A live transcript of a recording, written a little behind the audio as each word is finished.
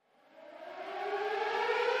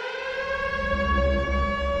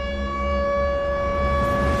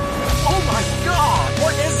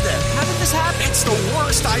this happen? It's the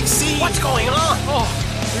worst I've seen. What's going on? Oh,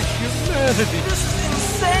 the humanity. This is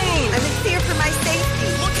insane. I'm in fear for my safety.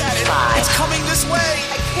 Look at it. 5. It's coming this way.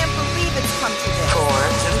 I can't believe it's come to this. 4.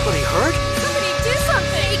 Is anybody hurt? Somebody do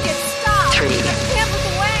something! He gets stopped! 3. I can't look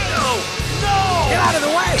away! No! Get out of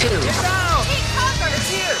the way! 2. Get down. Take cover! It's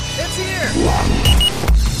here. It's here.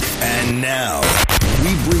 And now,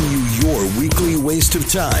 we bring you your weekly waste of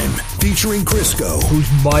time, featuring Crisco, Who's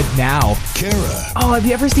mud now? Kara, Oh, have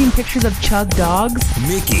you ever seen pictures of chug dogs?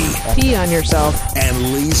 Mickey, Pee on yourself.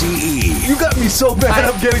 and Lazy E. You got me so bad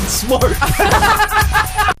I'm getting smart.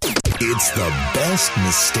 It's the best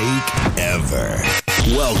mistake ever.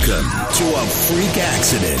 Welcome to a freak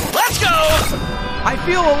accident. Let's go! I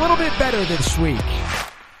feel a little bit better this week.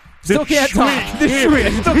 Still This can't talk. This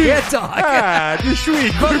week. Still can't talk. This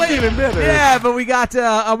week, But we're wait, feeling better. yeah, but we got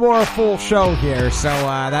a more full show here, so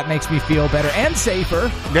that makes me feel better and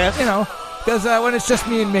safer. Yes. You know, because when it's just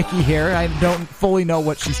me and Mickey here, I don't fully know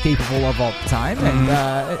what she's capable of all the time, and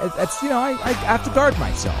it's I have to guard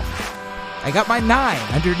myself. I got my 9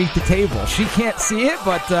 underneath the table. She can't see it,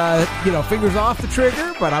 but fingers off the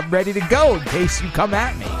trigger. But I'm ready to go in case you come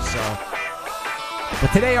at me. So,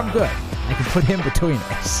 but today I'm good. I can put him between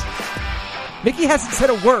us. Mickey hasn't said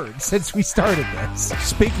a word since we started this.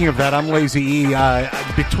 Speaking of that, I'm Lazy E.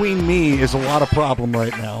 Between me is a lot of problem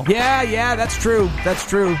right now. Yeah, that's true. That's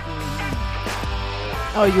true.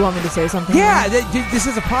 Oh, you want me to say something? Yeah, this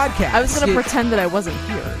is a podcast. I was going to pretend that I wasn't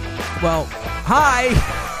here. Well, hi.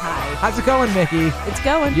 Hi. How's it going, Mickey? It's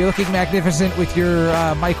going. You're looking magnificent with your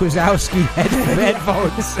Mike Wazowski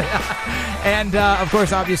headphones. And, of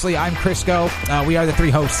course, obviously, I'm Crisco. We are the 3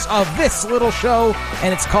 hosts of this little show,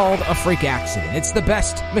 and it's called A Freak Accident. It's the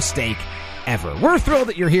best mistake ever. We're thrilled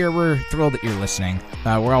that you're here. We're thrilled that you're listening.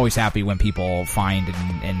 We're always happy when people find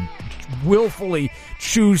and willfully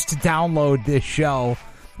choose to download this show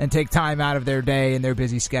and take time out of their day and their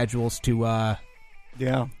busy schedules to,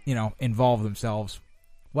 involve themselves.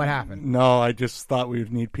 What happened? No, I just thought we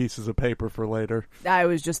would need pieces of paper for later. I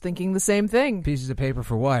was just thinking the same thing. Pieces of paper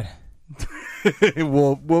for what?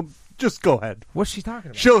 We'll just go ahead. What's she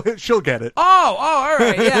talking about? She'll get it. Oh, all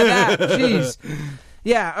right. Yeah, that. Jeez.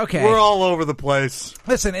 Yeah, okay. We're all over the place.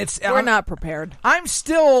 Listen, We're not prepared. I'm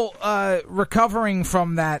still recovering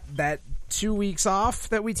from that 2 weeks off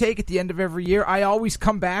that we take at the end of every year. I always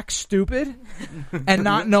come back stupid and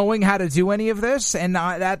not knowing how to do any of this, and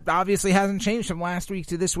that obviously hasn't changed from last week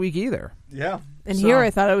to this week either. Yeah. And here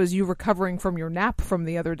I thought it was you recovering from your nap from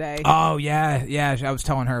the other day. Oh, yeah. I was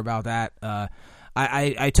telling her about that.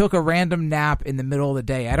 I took a random nap in the middle of the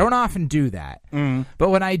day. I don't often do that. But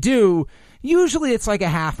when I do, usually it's like a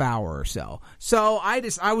half hour or so. So I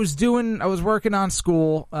was working on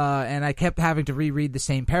school, and I kept having to reread the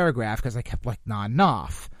same paragraph because I kept nodding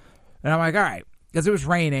off. And I'm like, all right. Because it was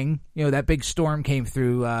raining, that big storm came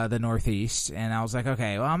through the Northeast, and I was like,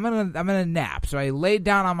 okay, well, I'm gonna nap. So I laid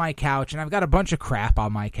down on my couch, and I've got a bunch of crap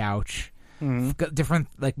on my couch, got different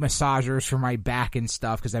massagers for my back and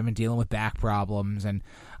stuff because I've been dealing with back problems, and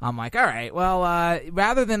I'm like, all right, well,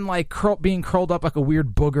 rather than being curled up like a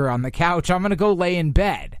weird booger on the couch, I'm gonna go lay in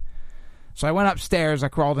bed. So I went upstairs, I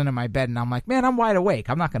crawled into my bed, and I'm like, man, I'm wide awake.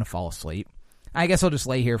 I'm not gonna fall asleep. I guess I'll just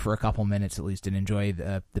lay here for a couple minutes at least and enjoy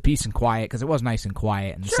the peace and quiet, because it was nice and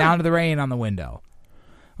quiet, and the sound of the rain on the window.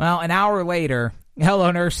 Well, an hour later, Hello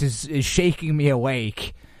Nurse is shaking me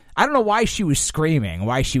awake. I don't know why she was screaming,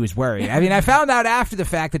 why she was worried. I mean, I found out after the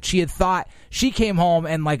fact that she had thought she came home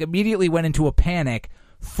and immediately went into a panic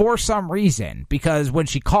for some reason, because when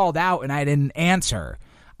she called out and I didn't answer,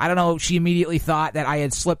 I don't know, she immediately thought that I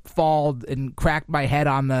had falled and cracked my head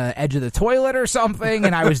on the edge of the toilet or something,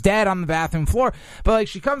 and I was dead on the bathroom floor. But,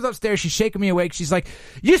 she comes upstairs, she's shaking me awake, she's like,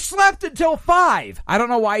 you slept until 5! I don't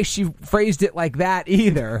know why she phrased it like that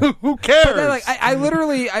either. Who cares? But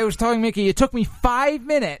then, I was telling Mickey, it took me 5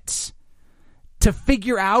 minutes to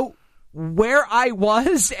figure out where I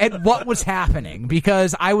was and what was happening,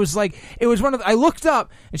 because I was I looked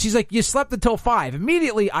up, and she's like, you slept until 5.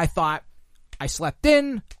 Immediately, I thought, I slept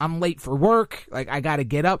in, I'm late for work, I gotta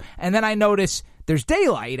get up, and then I notice there's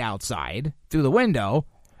daylight outside through the window,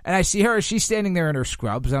 and I see her, she's standing there in her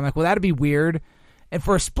scrubs, and I'm like, well, that'd be weird, and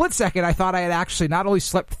for a split second, I thought I had actually not only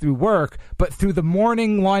slept through work, but through the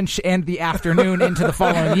morning, lunch, and the afternoon into the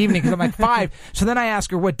following evening, because I'm like, 5, so then I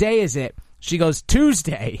ask her, what day is it? She goes,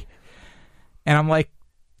 Tuesday, and I'm like,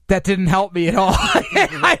 that didn't help me at all.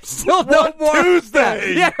 I still know more.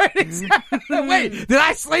 Tuesday? Yeah, right, exactly. Wait, did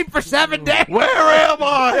I sleep for 7 days? Where am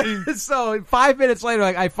I? So 5 minutes later,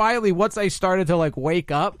 I finally, once I started to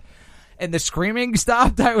wake up and the screaming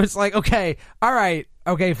stopped, I was like, okay, all right,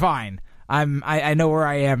 okay, fine. I know where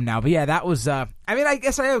I am now. But yeah, that was. I mean, I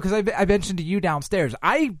guess I am because I mentioned to you downstairs.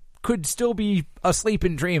 I could still be asleep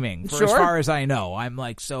and dreaming for as far as I know. I'm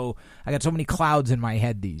like I got so many clouds in my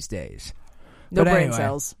head these days. No But brain anyway,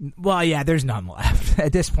 cells. Well, yeah, there's none left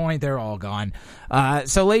at this point. They're all gone.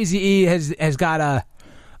 So Lazy E has got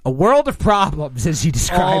a world of problems, as you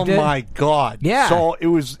described it. Oh my God! Yeah. So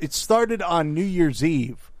it started on New Year's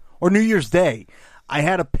Eve or New Year's Day. I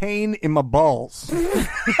had a pain in my balls.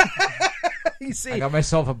 You see, I got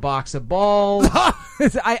myself a box of balls.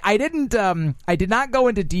 I did not go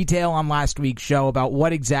into detail on last week's show about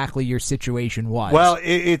what exactly your situation was. Well,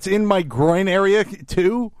 it's in my groin area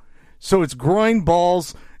too. So it's groin,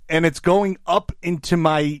 balls, and it's going up into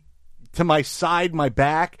my side, my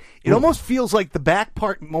back. It almost feels like the back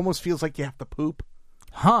part almost feels like you have to poop.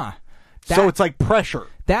 Huh. So it's like pressure.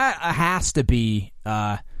 That has to be,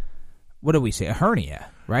 what do we say, a hernia,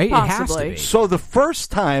 right? Possibly. It has to be. So the first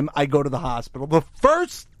time I go to the hospital,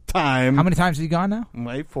 how many times have you gone now?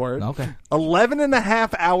 Wait for it. Okay. 11 and a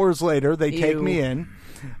half hours later, they take me in.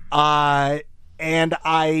 And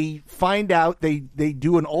I find out they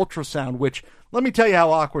do an ultrasound, which, let me tell you how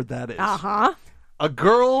awkward that is. Uh-huh. A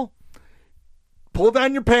girl, pull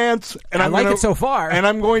down your pants. And I like it so far. And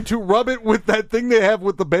I'm going to rub it with that thing they have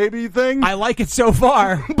with the baby thing. I like it so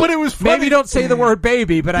far. But it was funny. Maybe don't say the word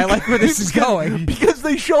baby, but I like where this is going. Because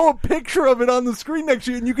they show a picture of it on the screen next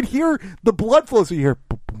to you, and you can hear the blood flow. So you hear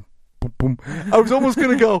boom, boom, boom, boom. I was almost going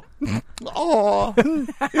to go, "Aw,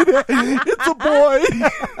 it's a boy."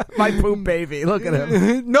 My poop baby. Look at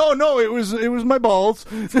him. No, it was my balls.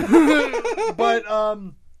 But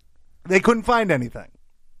they couldn't find anything.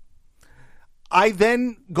 I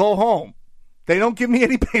then go home. They don't give me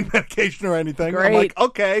any pain medication or anything. Great. I'm like,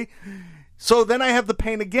 okay. So then I have the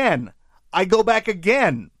pain again. I go back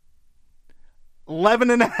again. 11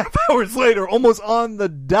 and a half hours later, almost on the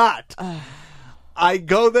dot. I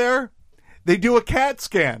go there. They do a CAT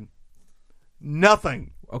scan.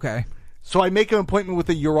 Nothing. Okay. So I make an appointment with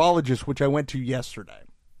a urologist, which I went to yesterday.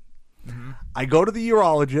 Mm-hmm. I go to the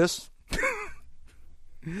urologist.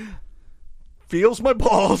 Feels my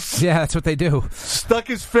balls. Yeah, that's what they do. Stuck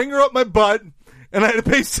his finger up my butt, and I had to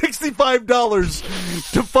pay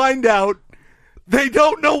 $65 to find out they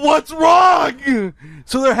don't know what's wrong.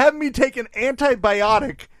 So they're having me take an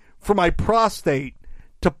antibiotic for my prostate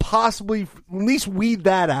to possibly at least weed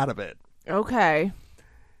that out of it. Okay.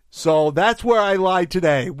 So that's where I lie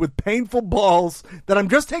today, with painful balls that I'm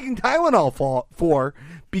just taking Tylenol for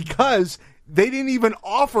because they didn't even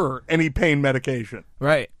offer any pain medication.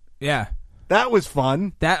 Right. Yeah. That was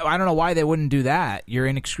fun. That I don't know why they wouldn't do that. You're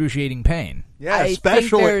in excruciating pain. Yeah, I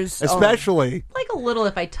think there's, especially. Like a little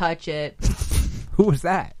if I touch it. Who was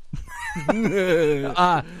that?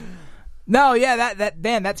 No, yeah,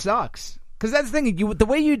 that sucks. Because that's the thing. The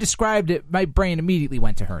way you described it, my brain immediately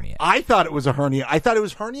went to hernia. I thought it was a hernia. I thought it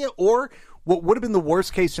was hernia, or what would have been the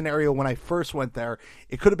worst case scenario when I first went there.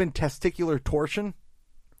 It could have been testicular torsion,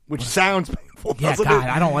 which sounds painful. Yeah, doesn't God, it?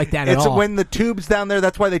 I don't like that at It's all. when the tube's down there.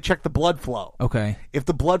 That's why they check the blood flow. Okay. If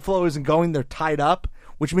the blood flow isn't going, they're tied up,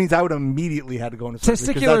 which means I would immediately had to go into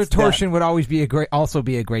surgery. 'cause Testicular that's torsion death. would always be also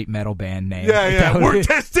be a great metal band name. Yeah, we're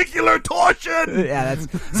testicular torsion. Yeah,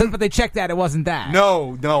 but they checked that it wasn't that.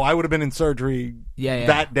 No, I would have been in surgery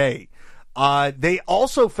that day. They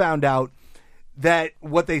also found out that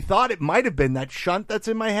what they thought it might have been, that shunt that's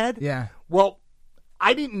in my head. Yeah. Well,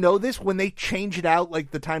 I didn't know this. When they change it out, like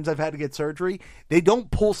the times I've had to get surgery, they don't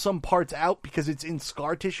pull some parts out because it's in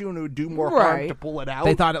scar tissue and it would do more harm to pull it out.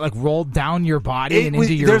 They thought it like rolled down your body and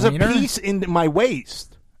into your There's wiener? a piece in my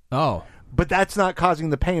waist. Oh. But that's not causing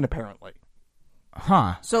the pain, apparently.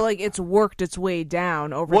 Huh. So, like, it's worked its way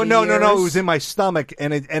down over Well, the no. years? It was in my stomach,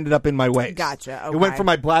 and it ended up in my waist. Gotcha. Okay. It went from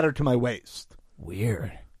my bladder to my waist.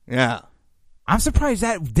 Weird. Yeah. I'm surprised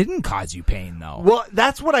that didn't cause you pain, though. Well,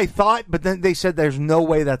 that's what I thought, but then they said there's no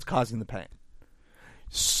way that's causing the pain.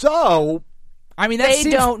 So, I mean, that they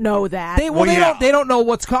seems, don't know that. They don't know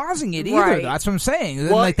what's causing it either. Right. That's what I'm saying.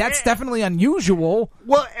 Well, like that's definitely unusual.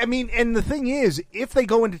 Well, I mean, and the thing is, if they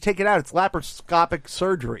go in to take it out, it's laparoscopic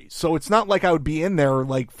surgery. So it's not like I would be in there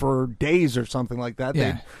like for days or something like that.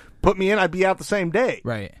 Yeah. They'd put me in, I'd be out the same day.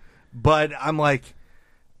 Right. But I'm like,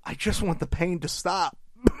 I just want the pain to stop.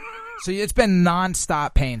 So it's been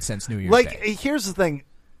nonstop pain since New Year's Like, Day. here's the thing.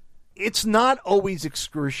 It's not always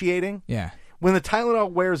excruciating. Yeah. When the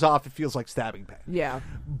Tylenol wears off, it feels like stabbing pain. Yeah.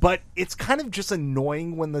 But it's kind of just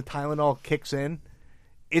annoying when the Tylenol kicks in.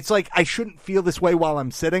 It's like I shouldn't feel this way while I'm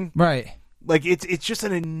sitting. Right. Like it's just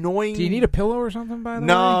an annoying. Do you need a pillow or something, by the way?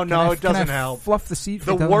 No, Can it doesn't help. Fluff the seat.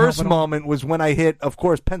 The worst moment was when I hit, of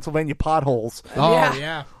course, Pennsylvania potholes. Oh,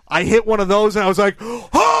 yeah. I hit one of those and I was like, oh!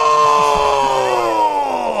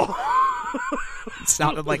 It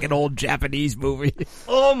sounded like an old Japanese movie.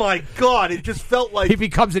 Oh my god! It just felt like He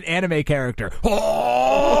becomes an anime character.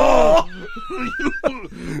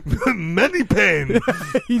 many pain.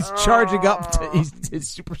 He's charging up to his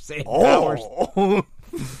Super Saiyan powers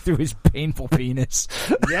through his painful penis.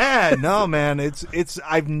 Yeah, no, man. It's.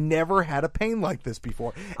 I've never had a pain like this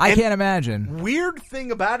before. I can't imagine. Weird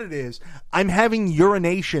thing about it is, I'm having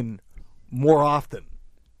urination more often.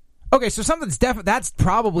 Okay, so something's definitely that's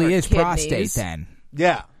probably is prostate kidneys. then.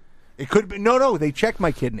 Yeah, it could be. No. They checked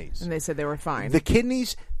my kidneys. And they said they were fine. The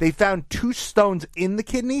kidneys. They found 2 stones in the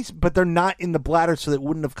kidneys, but they're not in the bladder, so that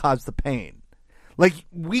wouldn't have caused the pain. Like,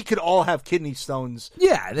 we could all have kidney stones.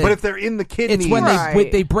 Yeah, but if they're in the kidneys... It's when Right.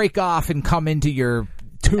 they break off and come into your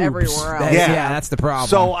tubes. Everywhere else. Yeah, that's the problem.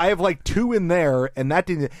 So I have like 2 in there, and that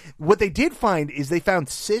didn't... What they did find is they found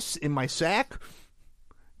cysts in my sac,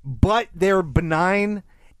 but they're benign,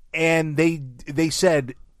 and they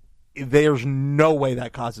said there's no way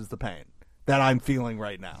that causes the pain that I'm feeling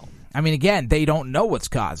right now. I mean, again, they don't know what's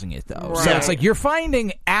causing it, though. So Right. it's like you're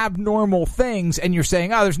finding abnormal things, and you're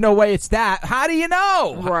saying, oh, there's no way it's that. How do you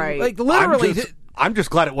know? Right. Like, literally... I'm just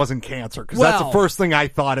glad it wasn't cancer, because that's the Well, first thing I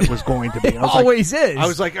thought it was going to be. It always is. I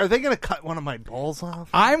was like, are they going to cut one of my balls off?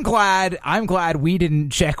 I'm glad we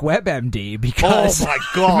didn't check WebMD because Oh, my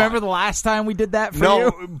God. remember the last time we did that for No,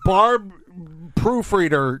 you? Barb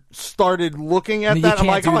proofreader started looking at You that. can't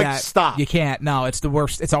I'm do like, that. stop. You can't. No, it's the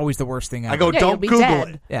worst. It's always the worst thing ever. I go, Yeah, don't you'll be Google dead.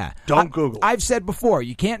 it. Yeah. Don't Google it. I've said before,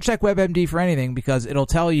 you can't check WebMD for anything because it'll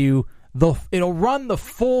tell you it'll run the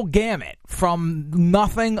full gamut from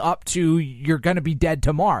nothing up to you're going to be dead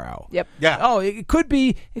tomorrow. Yep. Yeah. Oh, it could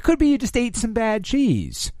be you just ate some bad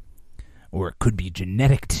cheese. Or it could be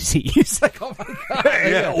genetic disease. Like, oh my god.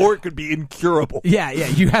 Yeah, or it could be incurable. Yeah.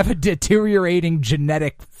 You have a deteriorating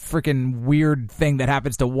genetic freaking weird thing that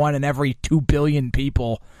happens to 1 in every 2 billion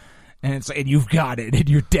people. And you've got it, and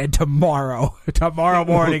you're dead tomorrow. Tomorrow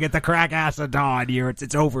morning at the crack ass of dawn,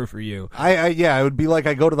 it's over for you. It would be like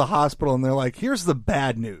I go to the hospital and they're like, here's the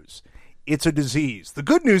bad news. It's a disease. The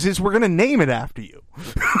good news is we're going to name it after you.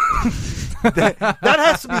 that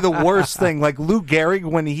has to be the worst thing. Like Lou Gehrig,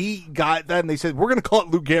 when he got that and they said, we're going to call it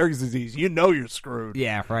Lou Gehrig's disease. You know you're screwed.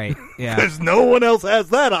 Yeah, right. Yeah. Because no one else has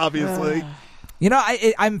that, obviously. You know,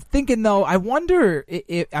 I'm thinking, though, I wonder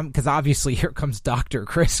if because obviously here comes Dr.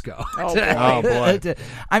 Crisco. Oh, boy.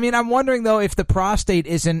 I mean, I'm wondering, though, if the prostate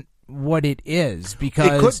isn't what it is, because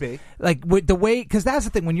It could be. like with the way, because that's the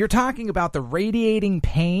thing, when you're talking about the radiating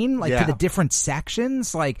pain, like Yeah. to the different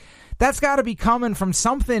sections, like that's got to be coming from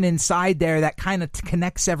something inside there that kind of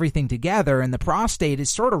connects everything together, and the prostate is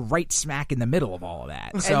sort of right smack in the middle of all of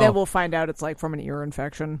that. So, And then we'll find out it's like from an ear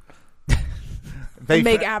infection. They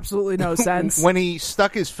Make absolutely no sense. When he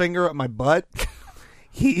stuck his finger up my butt,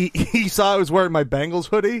 he saw I was wearing my Bengals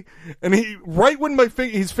hoodie, and he right when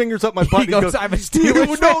his fingers up my butt, he goes, "I'm a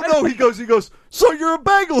Steelers fan." No, he goes, so you're a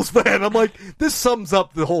Bengals fan? I'm like, this sums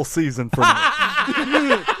up the whole season for me.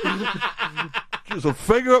 Just a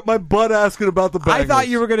finger up my butt asking about the Bengals. I thought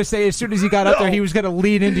you were going to say as soon as he got up there, he was going to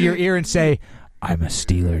lean into your ear and say, "I'm a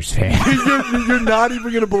Steelers fan." You're not even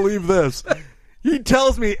going to believe this. He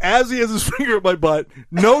tells me as he has his finger up my butt,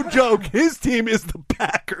 no joke, his team is the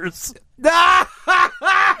Packers.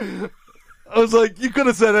 I was like, you could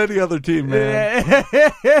have said any other team, man.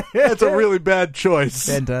 That's a really bad choice.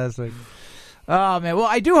 Fantastic. Oh, man. Well,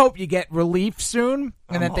 I do hope you get relief soon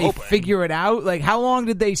and that they hoping. figure it out. Like, how long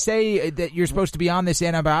did they say that you're supposed to be on this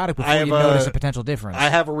antibiotic before you notice a potential difference? I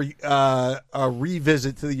have a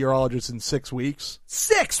revisit to the urologist in 6 weeks.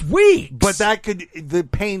 6 weeks! But the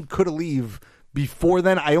pain could leave before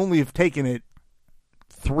then. I only have taken it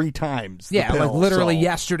 3 times. the Yeah, like pill, literally so-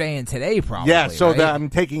 yesterday and today, probably. Yeah, so right? that I'm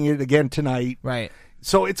taking it again tonight. Right.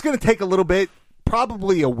 So it's going to take a little bit,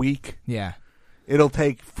 probably a week. Yeah. It'll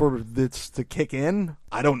take for this to kick in.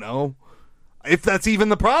 I don't know if that's even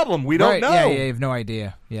the problem. We don't Right, know. Yeah, you have no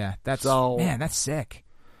idea. Yeah, man, that's sick.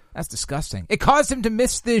 That's disgusting. It caused him to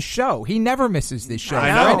miss this show. He never misses this show I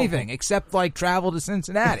for know. anything except like travel to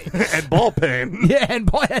Cincinnati. And ball pain. Yeah, and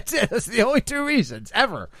boy, that's it. That's the only 2 reasons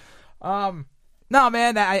ever. No,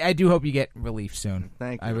 man, I do hope you get relief soon.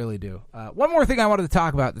 Thank you. I really do. One more thing I wanted to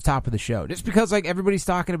talk about at the top of the show, just because like everybody's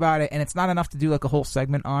talking about it, and it's not enough to do like a whole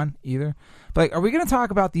segment on either. But like, are we going to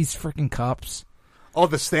talk about these freaking cups? Oh,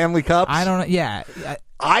 the Stanley Cups? I don't know. Yeah.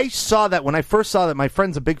 I saw that when I first saw that. My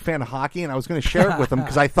friend's a big fan of hockey, and I was going to share it with him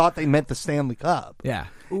because I thought they meant the Stanley Cup. Yeah.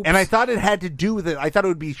 And I thought it had to do with it. I thought it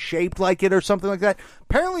would be shaped like it or something like that.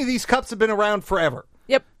 Apparently, these cups have been around forever.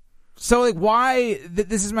 Yep. So like, why?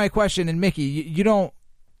 This is my question. And Mickey, you don't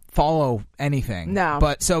follow anything. No.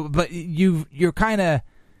 But you're kind of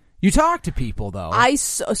You talk to people, though.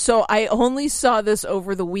 So I only saw this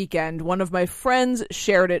over the weekend. One of my friends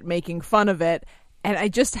shared it, making fun of it, and I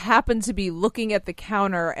just happened to be looking at the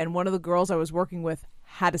counter, and one of the girls I was working with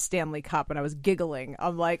had a Stanley Cup, and I was giggling.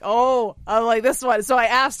 I'm like, this one. So I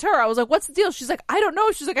asked her, I was like, what's the deal? She's like, I don't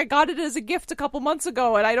know. She's like, I got it as a gift a couple months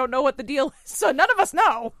ago, and I don't know what the deal is. So none of us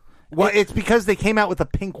know. Well, it's because they came out with a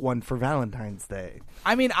pink one for Valentine's Day.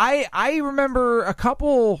 I mean, I remember a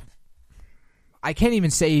couple... I can't even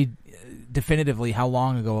say definitively how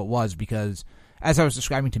long ago it was, because as I was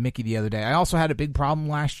describing to Mickey the other day, I also had a big problem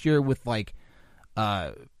last year with, like,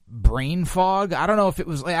 brain fog. I don't know if it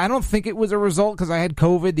was... I don't think it was a result because I had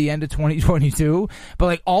COVID the end of 2022, but,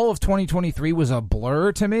 like, all of 2023 was a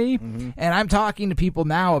blur to me. Mm-hmm. And I'm talking to people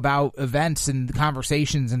now about events and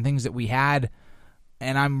conversations and things that we had,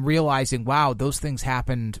 and I'm realizing, wow, those things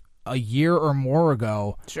happened a year or more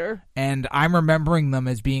ago. Sure. And I'm remembering them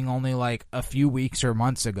as being only like a few weeks or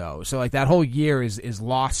months ago. So like that whole year is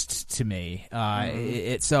lost to me.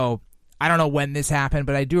 So I don't know when this happened,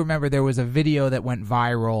 but I do remember there was a video that went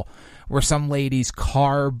viral where some lady's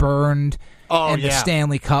car burned and the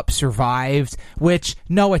Stanley Cup survived, which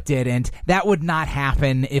no, it didn't. That would not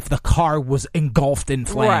happen if the car was engulfed in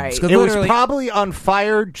flames. Right. It was probably on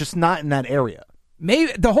fire, just not in that area.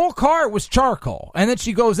 Maybe the whole car was charcoal, and then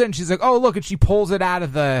she goes in and she's like, oh, look, and she pulls it out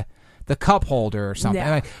of the cup holder or something.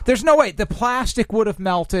 Yeah. Like, there's no way. The plastic would have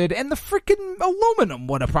melted, and the freaking aluminum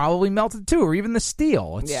would have probably melted too, or even the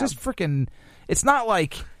steel. It's just freaking... It's not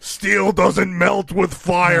like... Steel doesn't melt with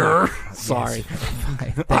fire. Sorry.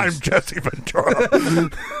 I'm Jesse Ventura.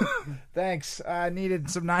 Thanks. I needed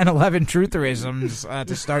some 9/11 trutherisms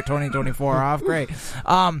to start 2024 off. Great.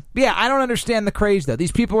 Yeah, I don't understand the craze, though.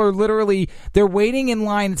 These people are literally... They're waiting in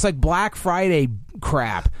line. It's like Black Friday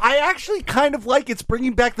crap. I actually kind of like it's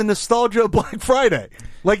bringing back the nostalgia of Black Friday.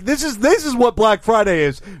 Like, this is what Black Friday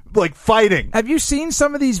is, like, fighting. Have you seen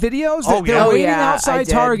some of these videos? They're waiting outside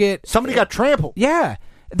Target. Somebody got trampled. Yeah.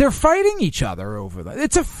 They're fighting each other over that.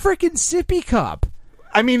 It's a freaking sippy cup.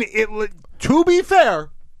 I mean, to be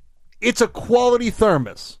fair, it's a quality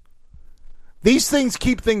thermos. These things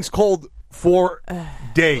keep things cold for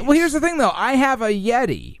days. Well, here's the thing, though. I have a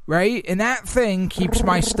Yeti, right? And that thing keeps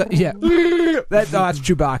my stuff... Yeah. That's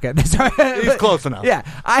Chewbacca. He's close enough. Yeah.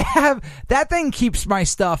 That thing keeps my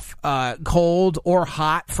stuff cold or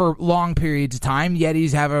hot for long periods of time.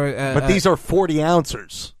 Yetis have But these are 40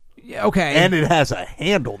 ounces. Okay. And it has a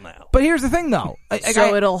handle now. But here's the thing, though.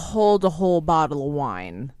 It'll hold a whole bottle of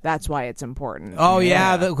wine. That's why it's important. Oh,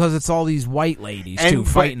 yeah, because it's all these white ladies,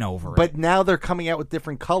 fighting over it. But now they're coming out with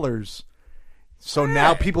different colors. So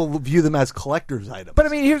now people view them as collector's items. But I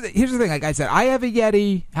mean, here's the thing. Like I said, I have a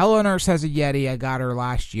Yeti. Hella Nurse has a Yeti. I got her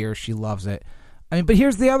last year. She loves it. I mean, but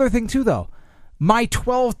here's the other thing too, though. My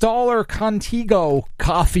 $12 Contigo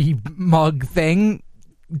coffee mug thing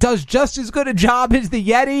does just as good a job as the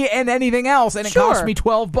Yeti and anything else, and it cost me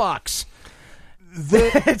 $12.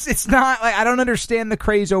 It's not like I don't understand the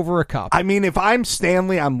craze over a cup. I mean, if I'm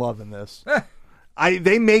Stanley, I'm loving this.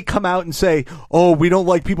 They may come out and say, oh, we don't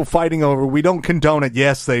like people fighting over. We don't condone it.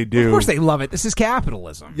 Yes, they do. Of course they love it. This is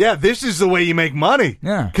capitalism. Yeah, this is the way you make money.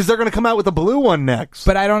 Yeah. Because they're going to come out with a blue one next.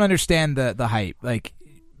 But I don't understand the hype. Like,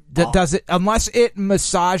 does it, unless it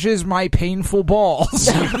massages my painful balls.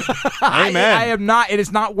 Amen. I am not, it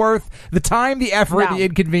is not worth the time, the effort, the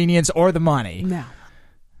inconvenience, or the money. No.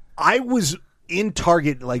 I was in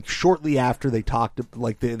Target, like, shortly after they talked,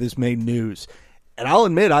 like, this made news. And I'll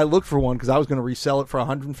admit, I looked for one because I was going to resell it for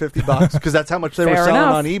 $150 because that's how much they were selling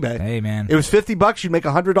on eBay. Hey, man. It was $50. You'd make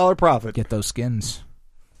 $100 profit. Get those skins.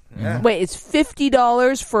 Yeah. Wait, it's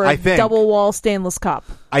 $50 for a double wall stainless cup.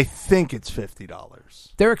 I think it's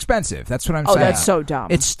 $50. They're expensive. That's what I'm saying. Oh, that's so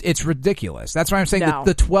dumb. It's ridiculous. That's why I'm saying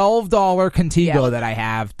the $12 Contigo that I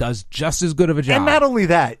have does just as good of a job. And not only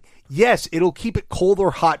that, yes, it'll keep it cold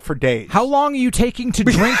or hot for days. How long are you taking to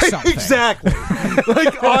drink something? Exactly.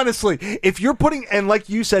 Like, honestly, if you're putting, and like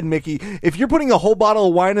you said, Mickey, if you're putting a whole bottle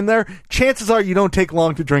of wine in there, chances are you don't take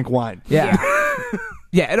long to drink wine. Yeah.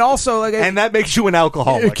 Yeah, and also, like, and that makes you an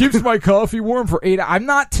alcoholic. It keeps my coffee warm for 8 hours. I'm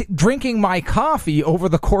not drinking my coffee over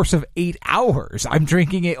the course of 8 hours. I'm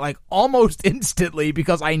drinking it, like, almost instantly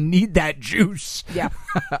because I need that juice. Yeah.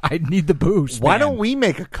 I need the boost. Why don't we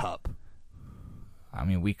make a cup? I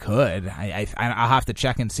mean, we could. I'll have to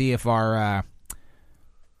check and see if our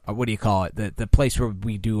what do you call it? The place where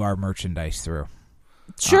we do our merchandise through.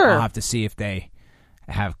 Sure. I'll have to see if they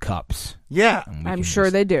have cups. Yeah. I'm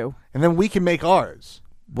sure they do. And then we can make ours.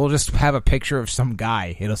 We'll just have a picture of some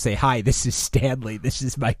guy. It'll say, "Hi, this is Stanley. This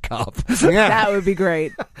is my cup." That would be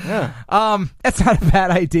great. That's not a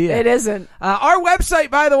bad idea. It isn't. Our website,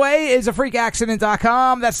 by the way, is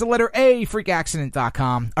afreakaccident.com. That's the letter A,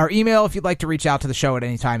 freakaccident.com. Our email, if you'd like to reach out to the show at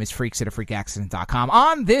any time, is freaks@afreakaccident.com.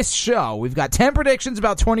 On this show, we've got 10 predictions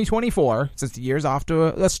about 2024, since the year's off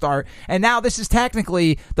to a start. And now this is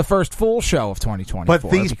technically the first full show of 2024. But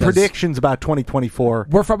these predictions about 2024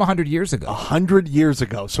 were from 100 years ago. 100 years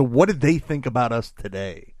ago. So what did they think about us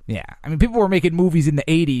today? Yeah. I mean, people were making movies in the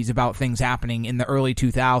 80s about things happening in the early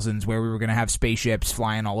 2000s where we were going to have spaceships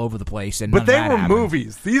flying all over the place. But they were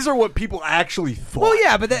movies. These are what people actually thought. Well,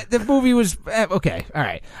 yeah, but the movie was... okay, all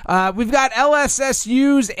right. We've got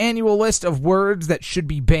LSSU's annual list of words that should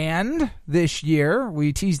be banned this year.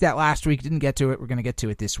 We teased that last week. Didn't get to it. We're going to get to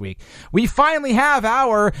it this week. We finally have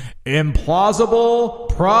our Implausible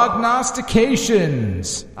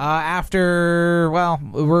Prognostications. After, well,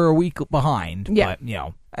 we're a week behind. Yeah. But, you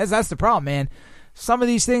know... That's the problem, man. Some of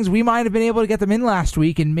these things, we might have been able to get them in last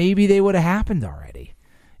week, and maybe they would have happened already.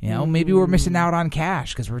 You know, maybe we're missing out on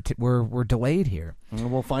cash because we're delayed here.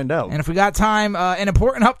 We'll find out. And if we got time, an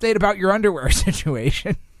important update about your underwear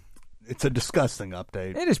situation. It's a disgusting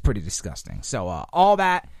update. It is pretty disgusting. So all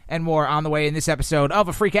that and more on the way in this episode of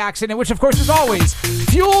A Freak Accident, which, of course, is always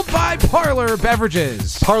fueled by Parlor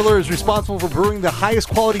Beverages. Parlor is responsible for brewing the highest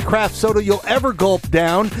quality craft soda you'll ever gulp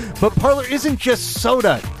down. But Parlor isn't just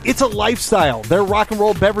soda. It's a lifestyle. Their rock and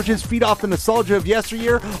roll beverages feed off the nostalgia of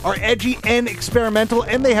yesteryear, are edgy and experimental,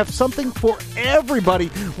 and they have something for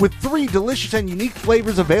everybody with 3 delicious and unique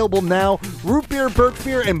flavors available now: root beer, birch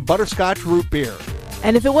beer, and butterscotch root beer.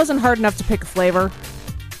 And if it wasn't hard enough to pick a flavor,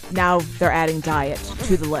 now they're adding diet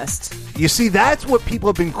to the list. You see, that's what people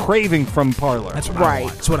have been craving from Parlor. That's what I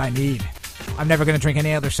want. That's what I need. I'm never going to drink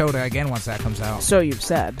any other soda again once that comes out. So you've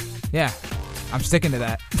said. Yeah, I'm sticking to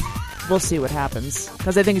that. We'll see what happens,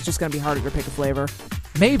 because I think it's just going to be harder to pick a flavor.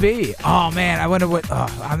 Maybe. Oh, man, I wonder what...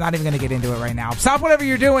 I'm not even going to get into it right now. Stop whatever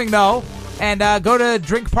you're doing, though, and go to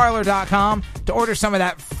drinkparlor.com to order some of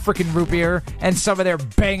that freaking root beer and some of their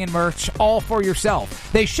banging merch all for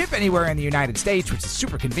yourself. They ship anywhere in the United States, which is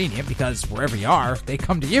super convenient because wherever you are, they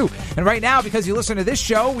come to you. And right now, because you listen to this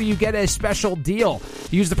show, you get a special deal.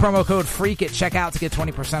 Use the promo code FREAK at checkout to get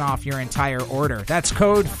 20% off your entire order. That's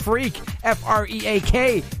code FREAK,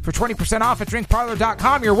 F-R-E-A-K, for 20% off at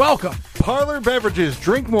drinkparlor.com. You're welcome. Parlor Beverages.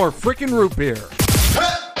 Drink more freaking root beer.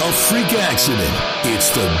 A freak accident. It's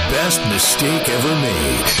the best mistake ever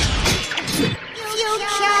made.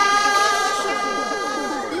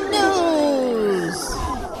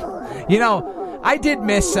 You know, I did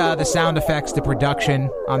miss the sound effects, the production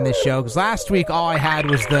on this show, because last week all I had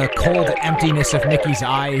was the cold emptiness of Nikki's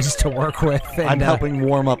eyes to work with. And, I'm helping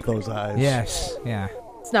warm up those eyes. Yes, yeah.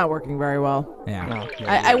 It's not working very well. Yeah.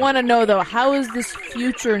 I want to know, though, how is this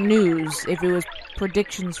future news if it was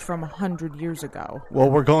predictions from 100 years ago? Well,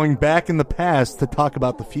 we're going back in the past to talk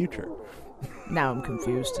about the future. Now I'm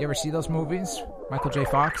confused. You ever see those movies? Michael J.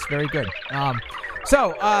 Fox? Very good.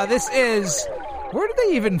 So, this is... Where did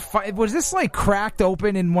they even find... Was this, like, cracked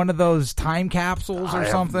open in one of those time capsules or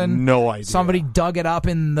something? I have no idea. Somebody dug it up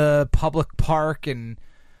in the public park and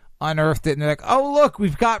unearthed it, and they're like, oh, look,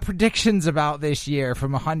 we've got predictions about this year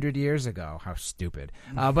from 100 years ago. How stupid.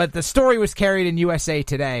 But the story was carried in USA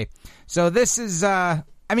Today. So this is... I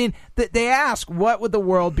mean, they ask, what would the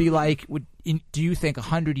world be like, do you think,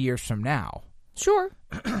 100 years from now? Sure.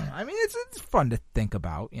 I mean, it's fun to think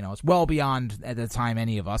about. You know, it's well beyond at the time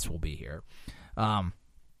any of us will be here.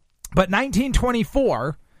 But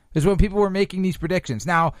 1924 is when people were making these predictions.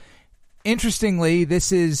 Now, interestingly,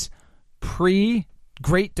 this is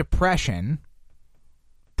pre-Great Depression,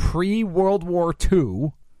 pre-World War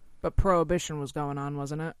II. But Prohibition was going on,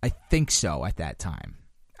 wasn't it? I think so at that time.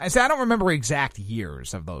 I don't remember exact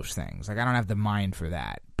years of those things. Like, I don't have the mind for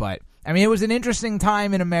that. But, I mean, it was an interesting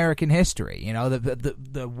time in American history. You know,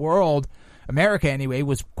 the world, America anyway,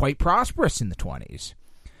 was quite prosperous in the 20s.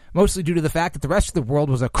 Mostly due to the fact that the rest of the world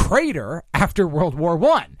was a crater after World War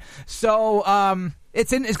I. So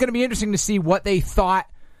it's going to be interesting to see what they thought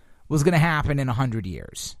was going to happen in 100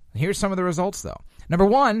 years. Here's some of the results, though. Number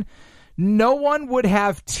 1, no one would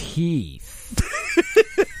have teeth.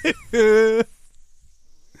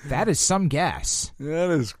 That is some guess. That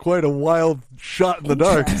is quite a wild shot in the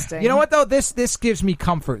dark. You know what, though? This gives me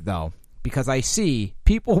comfort, though. Because I see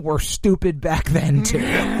people were stupid back then, too.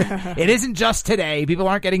 It isn't just today. People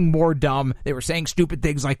aren't getting more dumb. They were saying stupid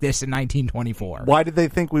things like this in 1924. Why did they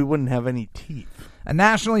think we wouldn't have any teeth? A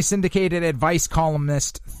nationally syndicated advice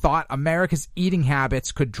columnist thought America's eating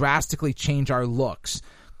habits could drastically change our looks.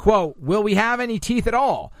 Quote, will we have any teeth at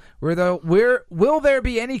all? Will there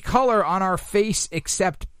be any color on our face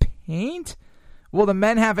except paint? Will the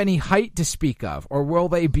men have any height to speak of? Or will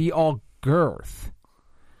they be all girth?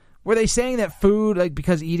 Were they saying that food, like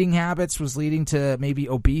because eating habits was leading to maybe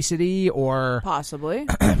obesity or Possibly.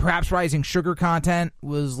 perhaps rising sugar content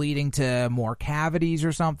was leading to more cavities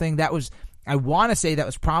or something? That was, I want to say that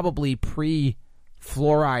was probably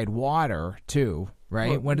pre-fluoride water too,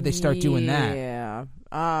 right? When did they start doing that? Yeah.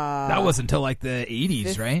 That wasn't until like the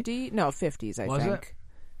 80s, right? No, 50s, I Was think.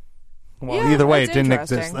 Well, Yeah, either way, it that's didn't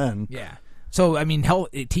interesting. exist then. Yeah. So, I mean,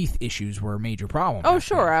 teeth issues were a major problem. Oh, back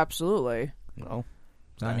sure, then. absolutely. No.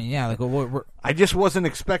 So, I mean, yeah, like we're I just wasn't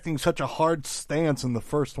expecting such a hard stance in the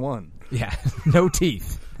first one. yeah, no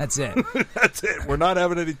teeth. That's it. That's it. We're not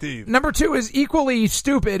having any teeth. Number 2 is equally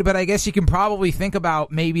stupid, but I guess you can probably think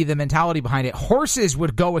about maybe the mentality behind it. Horses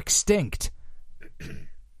would go extinct.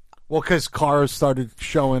 Well, because cars started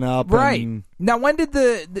showing up. Right. And Now, when did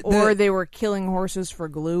Or they were killing horses for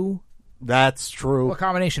glue. that's true. well, a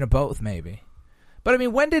combination of both, maybe. But I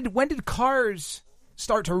mean, when did cars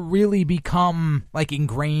start to really become like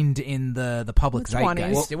ingrained in the public The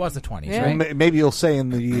zeitgeist? 20s. It was the 20s, Yeah. right? Maybe you'll say in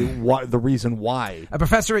the reason why. A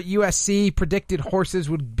professor at USC predicted horses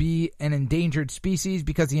would be an endangered species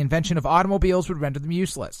because the invention of automobiles would render them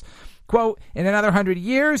useless. Quote, in another 100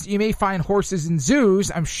 years, you may find horses in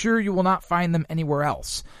zoos. I'm sure you will not find them anywhere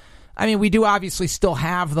else. I mean, we do obviously still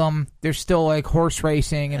have them. There's still like horse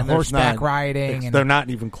racing and there's horseback not- riding. And They're not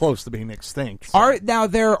even close to being extinct. So. now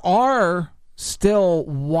there are still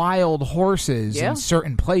wild horses Yeah. in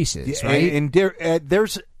certain places, Yeah, right? And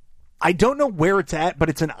there's, I don't know where it's at, but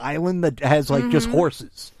it's an island that has like just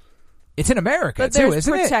horses. It's in America But too, there's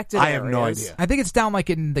isn't it? protected I have no areas. idea. I think it's down like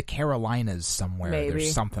in the Carolinas somewhere. Maybe.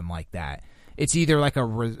 There's something like that. It's either like a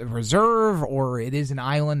reserve or it is an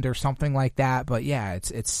island or something like that. But yeah,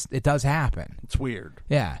 it does happen. It's weird.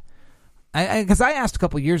 Yeah. Because I asked a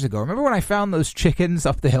couple years ago, remember when I found those chickens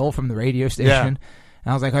up the hill from the radio station? Yeah. And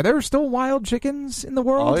I was like, are there still wild chickens in the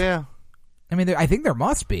world? Oh yeah. I mean, I think there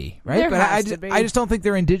must be, right? There but has to be. I just don't think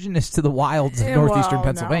they're indigenous to the wilds of Yeah, northeastern well,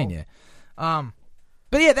 Pennsylvania.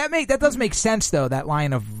 But yeah, that does make sense though. That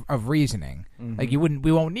line of reasoning, like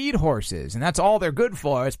we won't need horses, and that's all they're good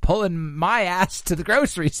for is pulling my ass to the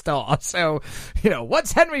grocery store. So,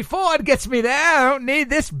 once Henry Ford gets me there, I don't need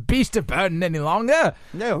this beast of burden any longer.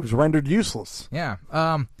 Yeah, it was rendered useless. Yeah.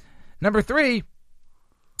 Number 3,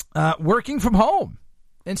 working from home.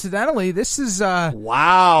 Incidentally, this is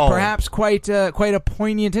Wow. perhaps quite a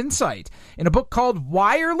poignant insight. In a book called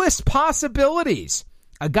Wireless Possibilities,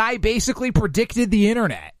 a guy basically predicted the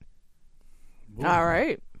internet. All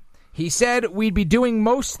right. He said we'd be doing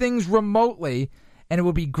most things remotely, and it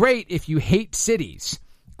would be great if you hate cities.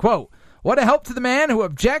 Quote, what a help to the man who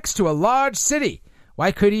objects to a large city.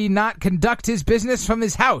 Why could he not conduct his business from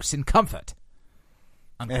his house in comfort?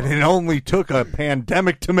 And it only took a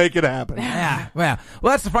pandemic to make it happen. Yeah, well,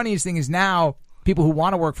 that's the funniest thing is now people who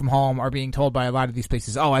want to work from home are being told by a lot of these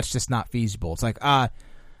places, oh, that's just not feasible. It's like,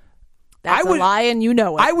 That's a lie, and you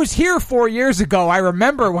know it. I was here 4 years ago. I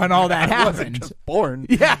remember when all that I wasn't happened. just born.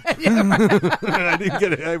 Yeah, I didn't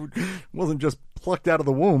get it. I wasn't just plucked out of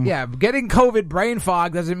the womb. yeah. Getting COVID brain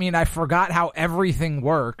fog doesn't mean I forgot how everything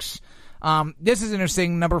works. This is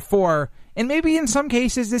interesting. Number 4, and maybe in some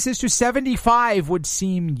cases this is just 75 would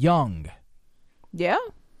seem young. Yeah.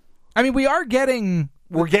 I mean, we're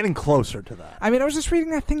getting closer to that. I mean, I was just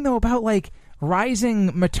reading that thing though about like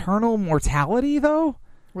rising maternal mortality though.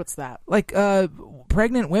 What's that? Like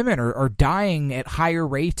pregnant women are dying at higher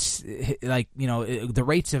rates, like the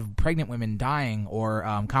rates of pregnant women dying or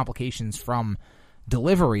complications from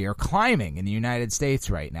delivery are climbing in the United States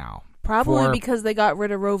right now. Probably because they got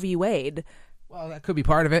rid of Roe v. Wade. Well, that could be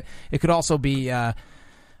part of it. It could also be our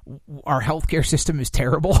healthcare system is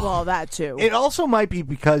terrible. Well, that too. It also might be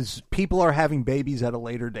because people are having babies at a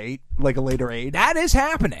later date, like a later age. That is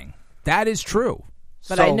happening. That is true.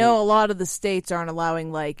 But I know a lot of the states aren't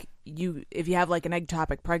allowing, like, if you have like an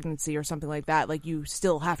ectopic pregnancy or something like that, like you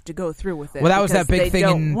still have to go through with it. Well, that was that because big they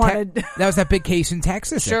thing don't that was that big case in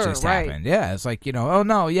Texas Sure, that just right. happened. Yeah, it's like, oh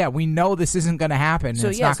no, yeah, we know this isn't going to happen So,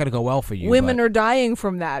 and it's yes, not going to go well for you. Women but- are dying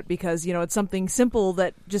from that because, it's something simple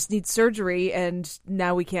that just needs surgery and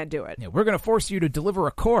now we can't do it. Yeah, we're going to force you to deliver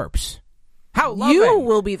a corpse. How loving. You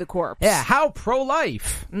will be the corpse. Yeah, how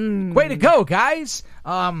pro-life. Way to go, guys.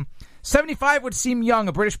 75 would seem young.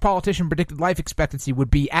 A British politician predicted life expectancy would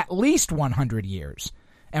be at least 100 years.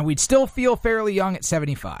 And we'd still feel fairly young at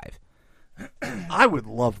 75. I would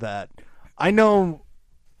love that. I know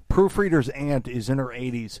Proofreader's aunt is in her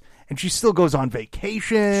 80s, and she still goes on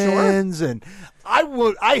vacations. And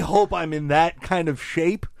I hope I'm in that kind of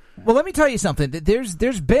shape Well, let me tell you something.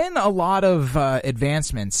 There's been a lot of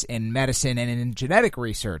advancements in medicine and in genetic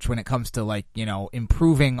research when it comes to, like, you know,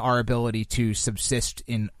 improving our ability to subsist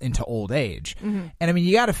into old age. Mm-hmm. And I mean,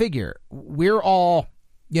 you got to figure, we're all,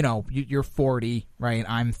 you know, you're 40, right?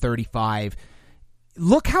 I'm 35.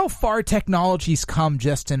 Look how far technology's come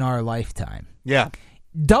just in our lifetime. Yeah.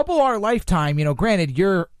 Double our lifetime, you know, granted,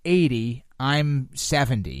 you're 80, I'm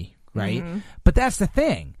 70, right? Mm-hmm. But that's the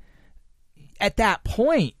thing. At that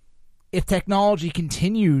point, if technology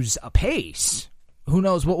continues apace, who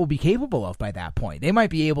knows what we'll be capable of by that point? They might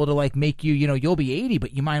be able to, like, make you, you know, you'll be 80,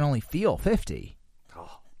 but you might only feel 50. Oh,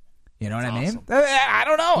 you know what I awesome. mean? I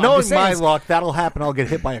don't know. Knowing my luck, that'll happen. I'll get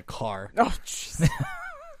hit by a car. Oh, jeez.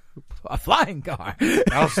 A flying car.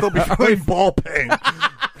 I'll still be feeling ball pain.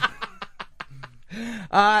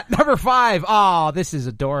 Number 5. Oh, this is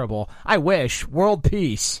adorable. I wish. World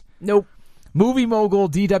peace. Nope. Movie mogul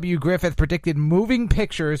D.W. Griffith predicted moving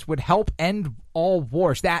pictures would help end all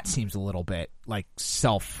wars. That seems a little bit like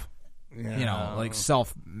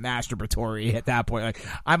self-masturbatory at that point. Like,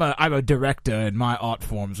 I'm a director and my art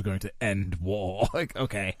form is going to end war. Like,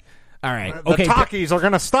 okay. All right. Okay. The Takis are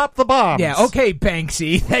going to stop the bombs. Yeah, okay,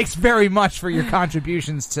 Banksy. Thanks very much for your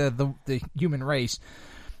contributions to the human race.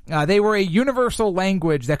 They were a universal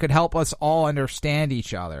language that could help us all understand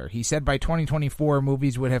each other. He said by 2024,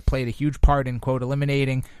 movies would have played a huge part in, quote,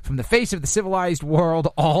 eliminating from the face of the civilized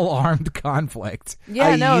world all armed conflict.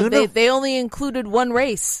 Yeah, they only included one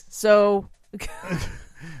race, so...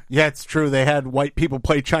 Yeah, it's true. They had white people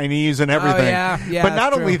play Chinese and everything. Oh, yeah, but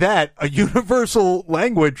not only that, a universal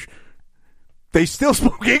language, they still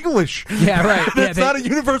spoke English. Yeah, right. That's not a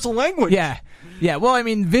universal language. Yeah. Yeah, well, I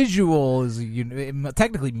mean, visual is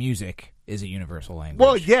technically music is a universal language.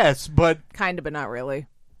 Well, yes, but kind of, but not really.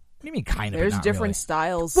 What do you mean kind of? There's but not different really?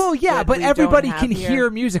 styles. Well, yeah, that but we everybody don't can have hear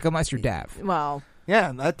music unless you're deaf. Well, yeah,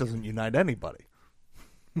 and that doesn't unite anybody.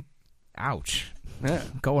 Ouch! Yeah.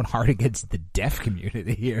 Going hard against the deaf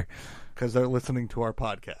community here because they're listening to our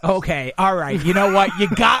podcast. Okay, all right. You know what? You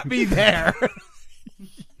got me there.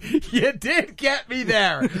 You did get me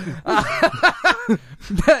there.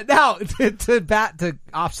 Now, to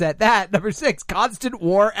offset that, number 6, constant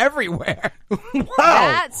war everywhere. Wow.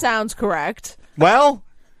 That sounds correct. Well,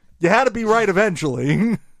 you had to be right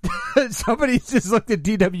eventually. Somebody just looked at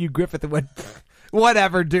D.W. Griffith and went,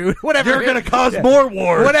 whatever, dude. Whatever. You're going to cause more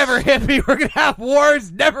wars. Whatever, hippie. We're going to have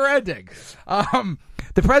wars never ending.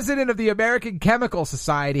 The president of the American Chemical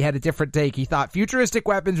Society had a different take. He thought futuristic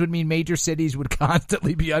weapons would mean major cities would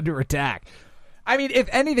constantly be under attack. I mean, if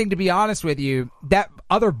anything, to be honest with you, that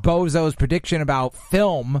other bozo's prediction about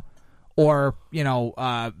film or, you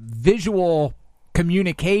know, visual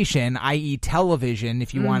communication, i.e. television,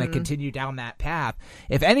 if you want to continue down that path,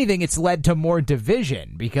 if anything, it's led to more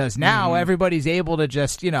division because now everybody's able to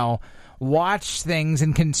just, you know, watch things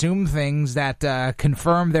and consume things that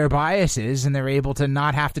confirm their biases, and they're able to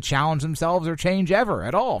not have to challenge themselves or change ever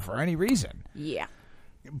at all for any reason. Yeah.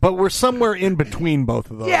 But we're somewhere in between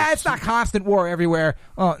both of those. Yeah, it's not constant war everywhere.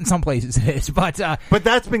 Well, in some places it is, but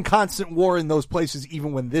that's been constant war in those places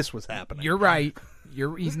even when this was happening. You're right.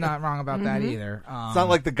 He's not wrong about that either. It's not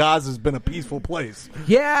like the Gaza's been a peaceful place.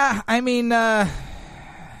 Yeah, I mean,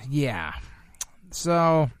 yeah.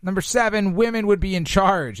 So, number 7, women would be in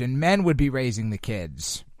charge and men would be raising the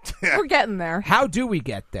kids. We're getting there. How do we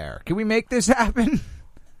get there? Can we make this happen?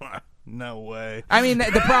 No way. I mean,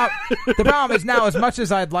 the problem is now, as much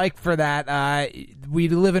as I'd like for that, we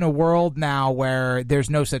live in a world now where there's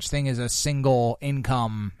no such thing as a single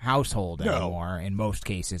income household anymore, in most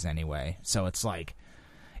cases anyway. So it's like,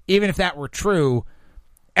 even if that were true,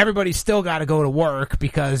 everybody's still got to go to work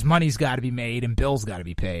because money's got to be made and bills got to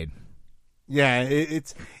be paid. Yeah,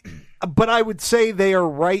 but I would say they are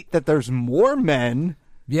right that there's more men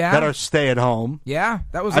that are stay-at-home. Yeah,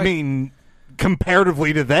 that was. I mean,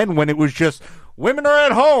 comparatively to then when it was just women are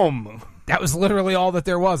at home. That was literally all that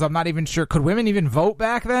there was. I'm not even sure. Could women even vote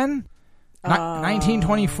back then?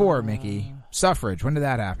 1924, Mickey. Suffrage. When did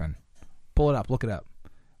that happen? Pull it up. Look it up.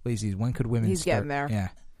 Lacey, when could women He's start? getting there. Yeah.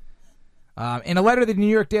 In a letter to the New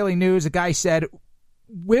York Daily News, a guy said,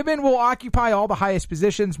 women will occupy all the highest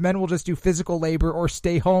positions. Men will just do physical labor or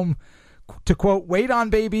stay home to, quote, wait on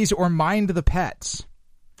babies or mind the pets.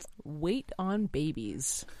 Wait on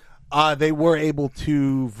babies. They were able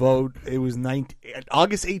to vote. It was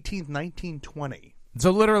August 18th, 1920.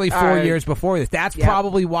 So literally 4 years before this. That's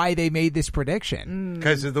probably why they made this prediction.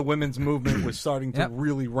 Because the women's movement was starting to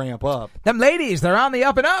really ramp up. Them ladies, they're on the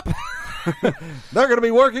up and up. They're going to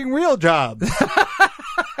be working real jobs.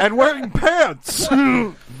 And wearing pants.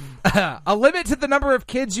 A limit to the number of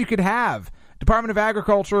kids you could have. Department of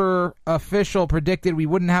Agriculture official predicted we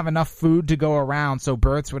wouldn't have enough food to go around, so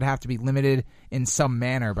births would have to be limited in some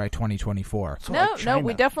manner by 2024. No,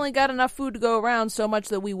 we definitely got enough food to go around, so much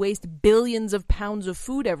that we waste billions of pounds of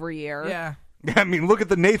food every year. Yeah. I mean, look at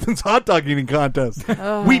the Nathan's hot dog eating contest.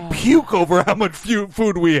 We puke over how much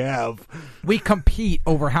food we have. We compete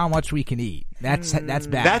over how much we can eat. That's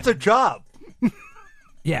bad. That's a job.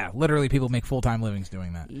 Yeah, literally people make full-time livings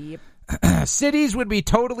doing that. Yep. Cities would be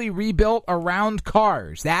totally rebuilt around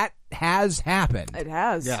cars. That has happened. It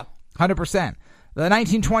has. Yeah. 100%. The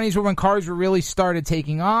 1920s were when cars were really started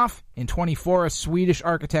taking off. In 24, a Swedish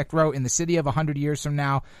architect wrote, in the city of 100 years from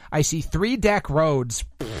now, I see 3-deck roads,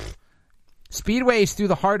 speedways through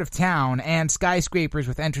the heart of town, and skyscrapers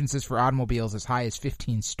with entrances for automobiles as high as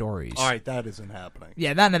 15 stories. All right, that isn't happening.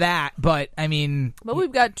 Yeah, none of that, but, I mean... But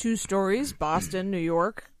we've got 2 stories, Boston, New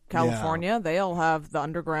York, California. Yeah. They all have the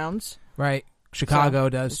undergrounds. Right. Chicago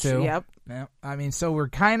does, too. Yep. Yeah. I mean, so we're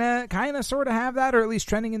kind of, sort of have that, or at least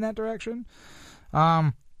trending in that direction.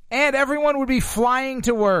 And everyone would be flying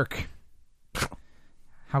to work.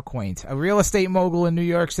 How quaint. A real estate mogul in New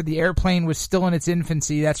York said the airplane was still in its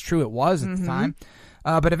infancy. That's true, it was at the time.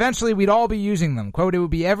 But eventually we'd all be using them. Quote, it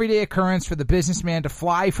would be everyday occurrence for the businessman to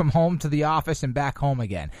fly from home to the office and back home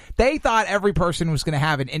again. They thought every person was going to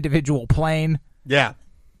have an individual plane. Yeah.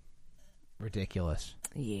 Ridiculous.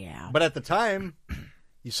 Yeah. But at the time,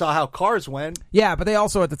 you saw how cars went. Yeah, but they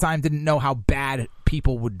also at the time didn't know how bad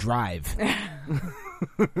people would drive.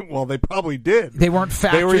 Well, they probably did. They weren't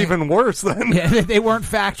factoring. They were even worse then. Yeah, they weren't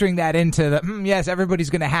factoring that into the, yes, everybody's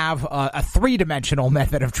going to have a 3-dimensional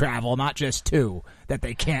method of travel, not just 2, that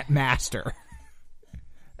they can't master.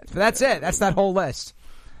 That's it. That's that whole list.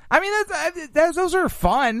 I mean, those are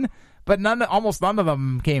fun, but almost none of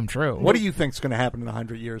them came true. What do you think's going to happen in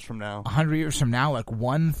 100 years from now? 100 years from now, like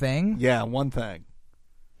one thing? Yeah, one thing.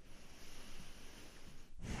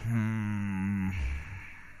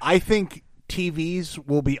 I think TVs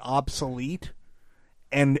will be obsolete,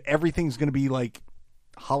 and everything's going to be like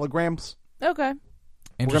holograms. Okay.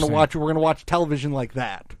 We're going to watch television like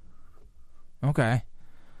that. Okay.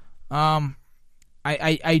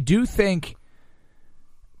 I do think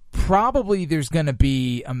probably there's going to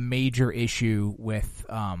be a major issue with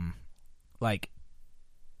like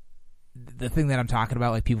the thing that I'm talking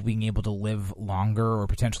about, like people being able to live longer or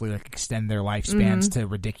potentially like extend their lifespans to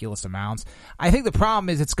ridiculous amounts. I think the problem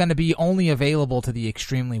is it's going to be only available to the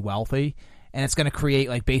extremely wealthy, and it's going to create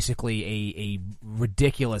like basically a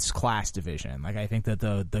ridiculous class division. Like I think that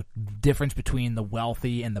the difference between the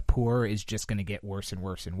wealthy and the poor is just going to get worse and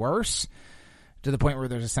worse and worse, to the point where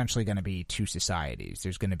there's essentially going to be 2 societies.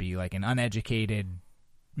 There's going to be like an uneducated,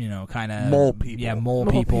 kind of mole people. Yeah, mole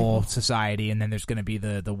people society, and then there's going to be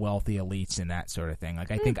the wealthy elites and that sort of thing. Like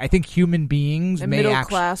I think human beings the may middle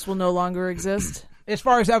class will no longer exist. As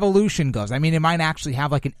far as evolution goes, I mean, it might actually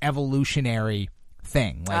have like an evolutionary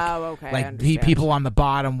thing. Like, okay. Like people on the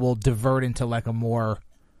bottom will divert into like a more,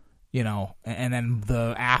 and then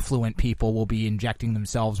the affluent people will be injecting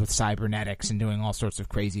themselves with cybernetics and doing all sorts of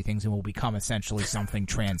crazy things, and will become essentially something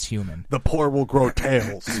transhuman. The poor will grow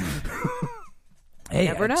tails. Hey,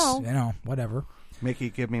 never know. Whatever. Mickey,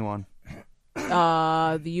 give me one.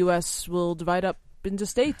 The U.S. will divide up into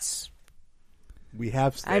states. We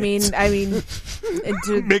have states. I mean,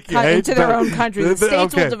 into Mickey, into their own countries. The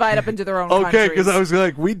states will divide up into their own countries. Okay, because I was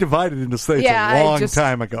like, we divided into states a long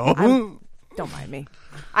time ago. Don't mind me.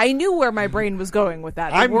 I knew where my brain was going with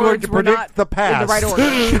that. I'm going to predict the past. In the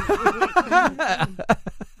right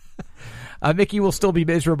order. Mickey will still be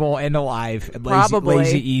miserable and alive. And Probably.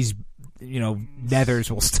 Lazy E's,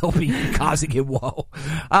 nethers will still be causing him woe.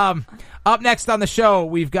 Up next on the show,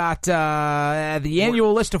 we've got the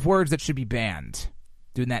annual list of words that should be banned.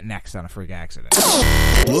 Doing that next on A Freak Accident.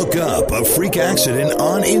 Look up A Freak Accident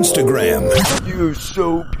on Instagram. You're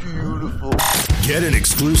so beautiful. Get an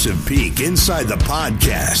exclusive peek inside the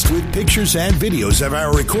podcast with pictures and videos of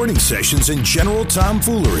our recording sessions and general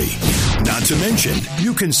tomfoolery. Not to mention,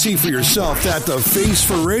 you can see for yourself that the face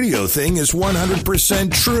for radio thing is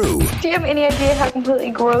 100% true. Do you have any idea how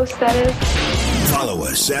completely gross that is? Follow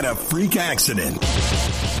us at A Freak Accident.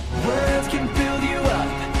 Words can build you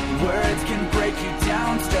up. Words can break you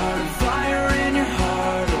down. Start a fire in your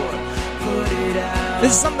heart or put it out.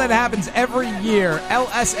 This is something that happens every year.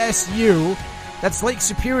 LSSU, that's Lake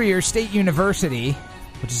Superior State University,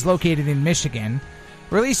 which is located in Michigan,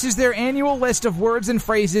 releases their annual list of words and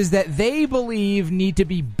phrases that they believe need to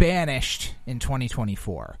be banished in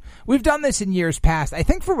 2024. We've done this in years past. I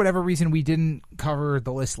think for whatever reason we didn't cover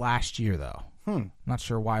the list last year, though. Not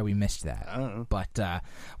sure why we missed that. I don't know. But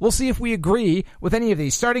we'll see if we agree with any of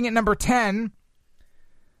these. Starting at number 10,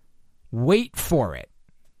 Wait for it.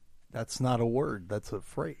 That's not a word. That's a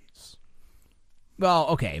phrase. Well,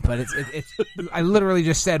 okay, but it's I literally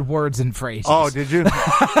just said words and phrases. Oh, did you?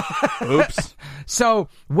 Oops. So,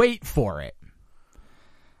 wait for it.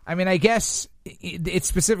 I mean, I guess it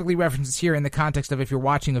specifically references here in the context of if you're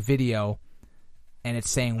watching a video and it's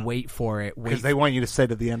saying wait for it. Because they want you to say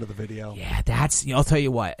to the end of the video. Yeah, I'll tell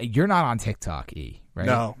you what. You're not on TikTok, E, right?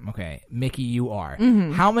 No. Okay. Mickey, you are.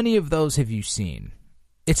 Mm-hmm. How many of those have you seen?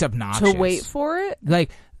 It's obnoxious. To wait for it?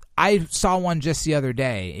 Like, I saw one just the other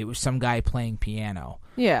day. It was some guy playing piano.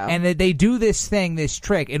 Yeah. And they do this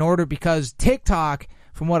trick, in order because TikTok,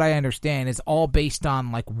 from what I understand, is all based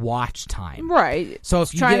on, like, watch time. Right. So if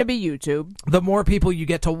it's you trying get, to be YouTube. the more people you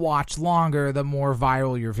get to watch longer, the more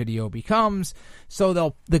viral your video becomes.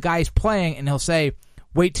 So the guy's playing, and he'll say,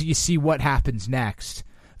 wait till you see what happens next.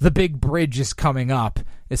 The big bridge is coming up.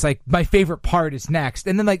 It's like, my favorite part is next.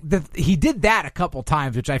 And then, like, he did that a couple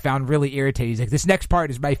times, which I found really irritating. He's like, this next part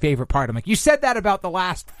is my favorite part. I'm like, you said that about the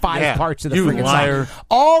last 5 parts of the freaking liar. song.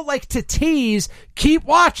 All, like, to tease, keep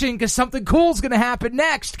watching because something cool's going to happen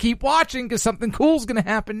next. Keep watching because something cool's going to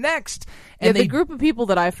happen next. And the group of people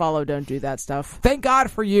that I follow don't do that stuff. Thank God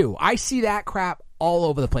for you. I see that crap all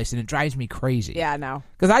over the place, and it drives me crazy. Yeah, no.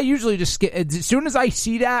 Because I usually just skip as soon as I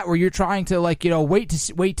see that, where you're trying to, like, wait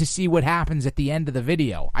to see what happens at the end of the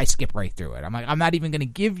video. I skip right through it. I'm like, I'm not even going to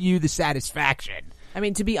give you the satisfaction. I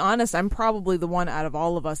mean, to be honest, I'm probably the one out of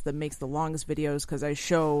all of us that makes the longest videos because I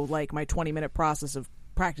show, like, my 20-minute process of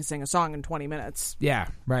practicing a song in 20 minutes. Yeah,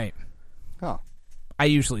 right. Oh. I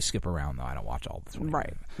usually skip around, though. I don't watch all the 20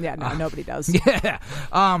 Right. Yeah, no, nobody does. Yeah.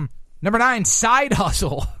 Number 9, side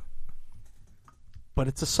hustle. But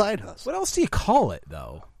it's a side hustle. What else do you call it,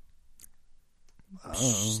 though?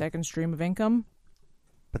 Second stream of income?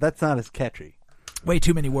 But that's not as catchy. Way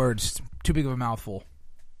too many words. Too big of a mouthful.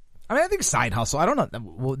 I mean, I think side hustle. I don't know.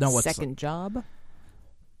 We'll know what's Second job?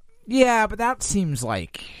 Yeah, but that seems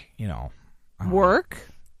like, Work?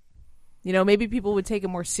 Maybe people would take it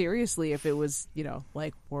more seriously if it was,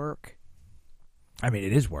 like work. I mean,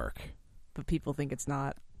 it is work. But people think it's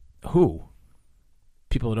not. Who?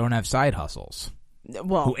 People who don't have side hustles.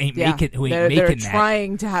 Well, who ain't yeah, making they're that.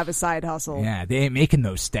 trying to have a side hustle. Yeah, they ain't making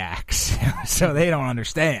those stacks, so they don't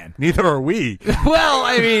understand. Neither are we. Well,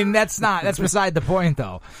 I mean, that's beside the point,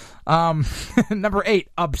 though. Number 8,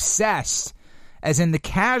 obsessed, as in the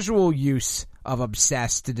casual use of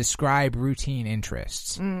obsessed to describe routine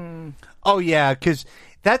interests. Oh, yeah, because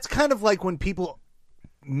that's kind of like when people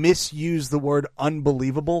misuse the word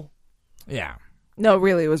unbelievable. Yeah. No,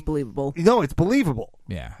 really, it was believable. No, it's believable.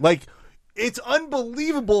 Yeah. Like, it's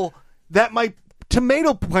unbelievable that my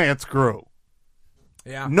tomato plants grew.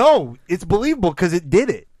 Yeah. No, it's believable because it did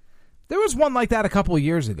it. There was one like that a couple of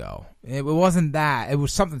years ago. It wasn't that. It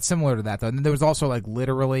was something similar to that, though. And then there was also, like,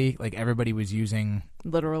 literally, like, everybody was using...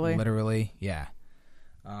 Literally, yeah.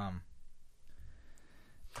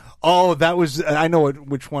 Oh, that was... I know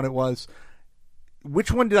which one it was.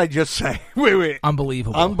 Which one did I just say? Wait.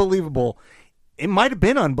 Unbelievable. It might have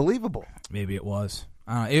been unbelievable. Maybe it was.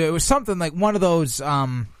 It was something like one of those,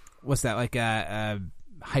 what's that, like a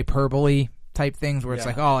hyperbole type things where it's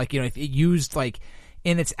like, oh, like, if it used, like,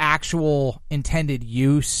 in its actual intended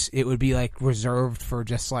use, it would be, like, reserved for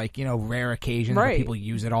just, like, rare occasions where people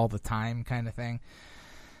use it all the time kind of thing.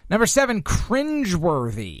 Number 7,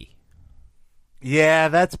 cringeworthy. Yeah,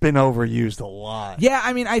 that's been overused a lot. Yeah,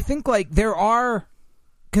 I mean, I think, like, there are...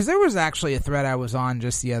 Because there was actually a thread I was on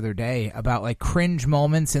just the other day about, like, cringe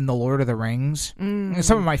moments in The Lord of the Rings.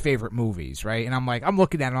 Some of my favorite movies, right? And I'm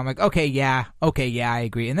looking at it and I'm like, okay, yeah, I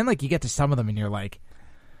agree. And then, like, you get to some of them and you're like...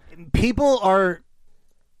 People are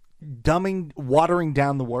watering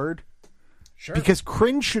down the word. Sure. Because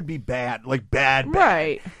cringe should be bad, like bad.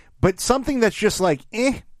 Right. But something that's just like,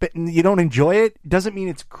 but you don't enjoy it, doesn't mean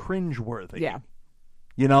it's cringeworthy. Yeah.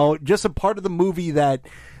 Just a part of the movie that,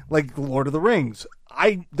 like, The Lord of the Rings...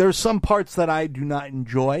 There's some parts that I do not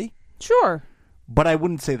enjoy. Sure. But I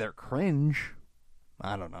wouldn't say they're cringe.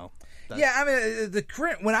 I don't know. Yeah, I mean,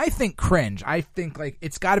 when I think cringe, I think, like,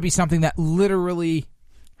 it's got to be something that literally,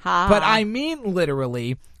 but I mean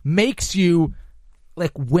literally, makes you,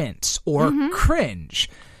 like, wince or cringe.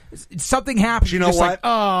 Something happens. You know just what? Like,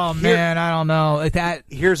 oh, man, I don't know. Like that.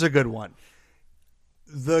 Here's a good one.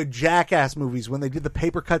 The Jackass movies, when they did the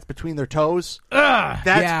paper cuts between their toes,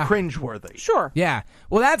 that's cringeworthy. Sure. Yeah.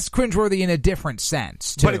 Well, that's cringeworthy in a different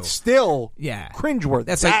sense, too. But it's still cringeworthy.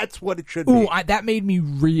 That's what it should be. That made me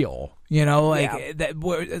real. In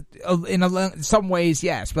some ways,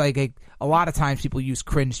 yes. But like a lot of times people use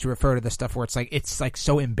cringe to refer to the stuff where it's like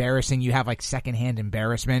so embarrassing. You have, like, secondhand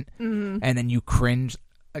embarrassment, and then you cringe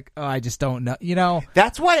Like, oh, I just don't know. You know,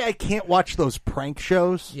 That's why I can't watch those prank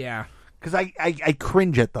shows. yeah. Because I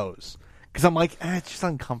cringe at those. Because I'm like, it's just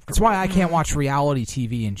uncomfortable. That's why I can't watch reality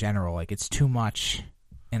TV in general. Like, it's too much,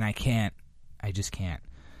 and I just can't.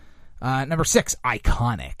 Number 6,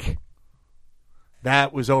 iconic.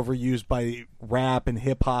 That was overused by rap and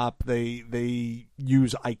hip hop. They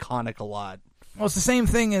use iconic a lot. Well, it's the same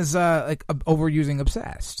thing as like overusing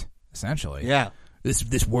obsessed, essentially. Yeah.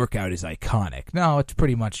 This workout is iconic. No, it's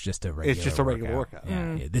pretty much just a regular. It's just a regular workout.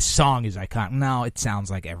 Yeah, yeah. This song is iconic. No, it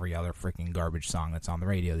sounds like every other freaking garbage song that's on the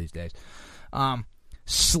radio these days.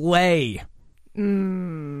 Slay. Yeah,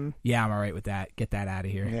 I'm all right with that. Get that out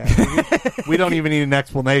of here. Yeah. we don't even need an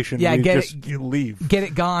explanation. Yeah, we get just leave. Get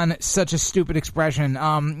it gone. Such a stupid expression.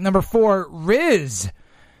 Number 4, Riz.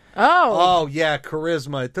 Oh, yeah,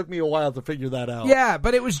 charisma. It took me a while to figure that out. Yeah,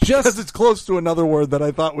 but it was just because it's close to another word that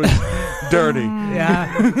I thought was dirty.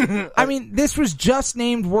 Yeah. I mean, this was just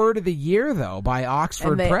named Word of the Year, though, by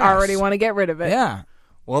Oxford And they Press. already want to get rid of it. Yeah.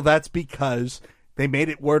 Well, that's because they made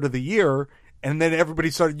it Word of the Year, and then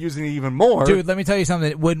everybody started using it even more. Dude, let me tell you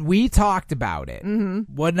something. When we talked about it,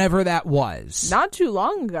 whenever that was, Not too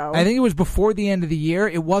long ago. I think it was before the end of the year.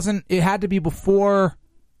 It had to be before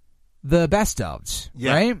the best ofs,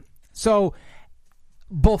 right? So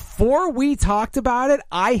before we talked about it,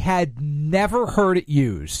 I had never heard it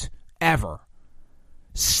used, ever.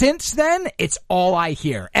 Since then, it's all I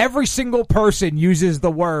hear. Every single person uses the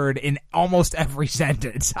word in almost every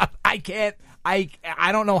sentence. I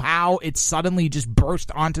don't know how it suddenly just burst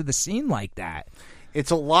onto the scene like that. It's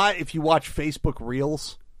a lot if you watch Facebook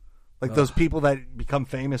Reels. Like those people that become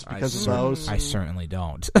famous because of those. I certainly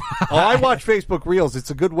don't. I watch Facebook Reels. It's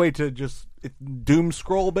a good way to just doom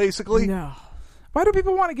scroll, basically. No. Why do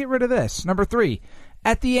people want to get rid of this? Number 3,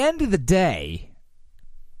 at the end of the day...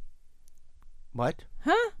 What?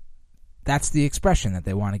 Huh? That's the expression that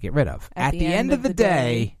they want to get rid of. At the end of the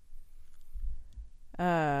day...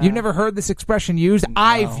 You've never heard this expression used? No.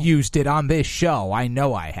 I've used it on this show. I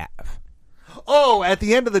know I have. Oh, at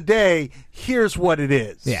the end of the day, here's what it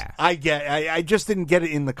is. Yeah. I just didn't get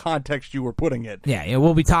it in the context you were putting it. Yeah,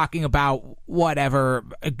 we'll be talking about whatever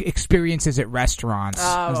experiences at restaurants.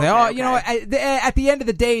 Oh, at the end of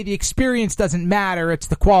the day, the experience doesn't matter. It's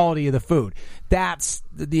the quality of the food. That's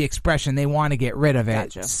the expression. They want to get rid of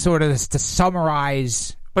it. Gotcha. Sort of to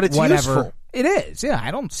summarize But it's whatever. useful. It is, yeah.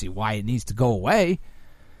 I don't see why it needs to go away.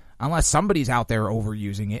 Unless somebody's out there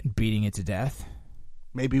overusing it and beating it to death.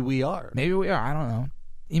 Maybe we are. Maybe we are. I don't know.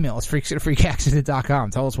 Email us,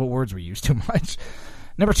 freaks@freakaccident.com. Tell us what words we use too much.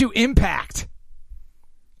 Number 2, impact.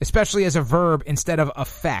 Especially as a verb instead of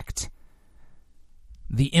effect.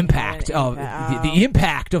 The impact of the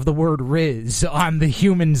impact of the word Riz on the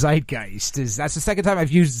human zeitgeist that's the second time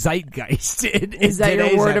I've used zeitgeist. Is that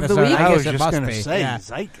your word of the week? I I was guess it just must going to be. say Yeah.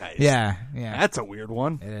 zeitgeist. Yeah. That's a weird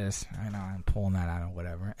one. It is. I know. I'm pulling that out of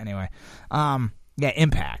whatever. Anyway,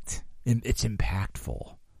 impact. It's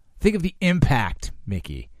impactful. Think of the impact,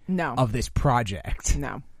 Mickey. No. Of this project.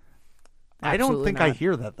 No. I don't Absolutely think not. I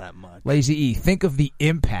hear that much. Lazy E. Think of the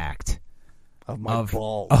impact Of my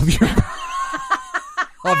balls. of your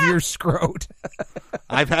of your scrot.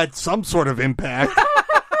 I've had some sort of impact.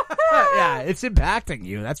 Yeah, it's impacting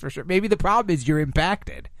you. That's for sure. Maybe the problem is you're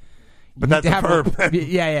impacted. But You that's need a to verb. have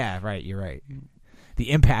yeah, right. You're right.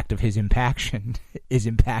 The impact of his impaction is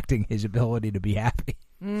impacting his ability to be happy.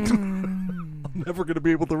 I'm never going to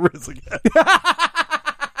be able to Riz again.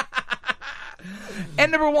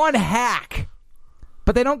 And number 1, hack.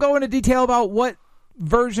 But they don't go into detail about what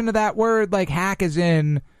version of that word, like hack is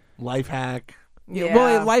in. Life hack. Yeah.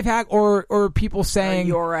 Well, life hack or people saying.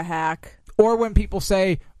 You're a hack. Or when people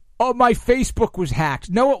say, oh, my Facebook was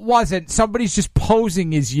hacked. No, it wasn't. Somebody's just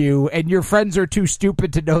posing as you, and your friends are too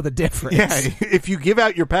stupid to know the difference. Yeah, if you give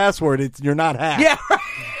out your password, you're not hacked. Yeah.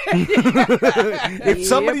 If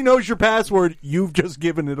somebody knows your password, you've just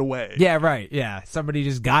given it away. Yeah, right. Yeah. Somebody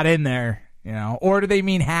just got in there, Or do they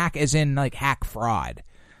mean hack as in, like, hack fraud?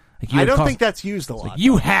 Like I don't think that's used a lot. Like,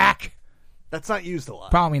 you hack. That's not used a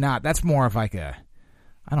lot. Probably not. That's more of like I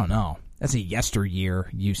don't know. That's a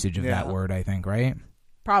yesteryear usage of that word, I think, right?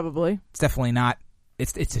 Probably. It's definitely not.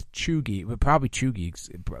 It's a chuggy, but probably chuggy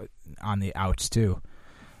on the outs too.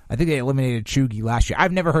 I think they eliminated chuggy last year.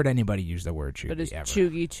 I've never heard anybody use the word chuggy. But is ever.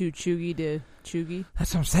 chuggy too chuggy to chuggy?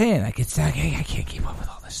 That's what I'm saying. Like I can't keep up with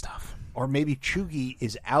all this stuff. Or maybe chuggy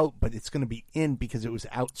is out, but it's going to be in because it was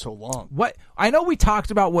out so long. What I know, we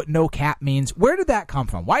talked about what no cap means. Where did that come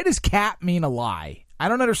from? Why does cap mean a lie? I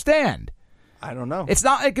don't understand. I don't know. It's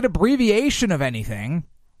not like an abbreviation of anything.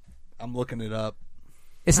 I'm looking it up.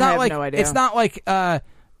 It's I not have like no idea. It's not like because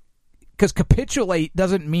capitulate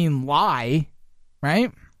doesn't mean lie.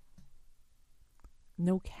 right?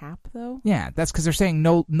 No cap, though? Yeah, that's because they're saying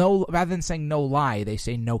no, rather than saying no lie, they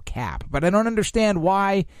say no cap. But I don't understand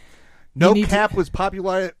why. No cap was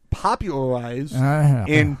popularized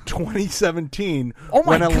in 2017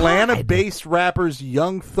 when Atlanta-based rappers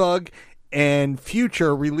Young Thug and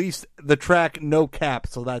Future released the track No Cap.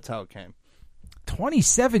 So that's how it came.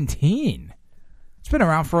 2017. It's been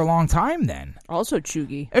around for a long time then. Also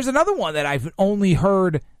Chugi. There's another one that I've only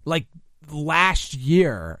heard like last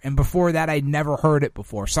year, and before that I'd never heard it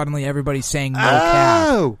before. Suddenly everybody's saying no cap.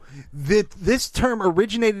 Oh, this term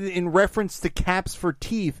originated in reference to caps for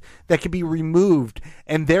teeth that can be removed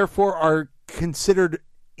and therefore are considered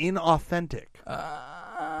inauthentic.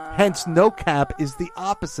 Hence, no cap is the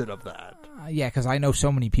opposite of that. Yeah, because I know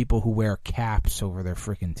so many people who wear caps over their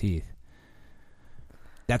freaking teeth.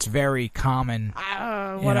 That's very common.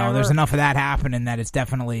 You know, there's enough of that happening that it's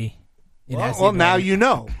definitely... Well, now you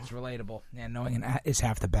know. It's relatable. Yeah, knowing it is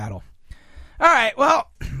half the battle. All right, well,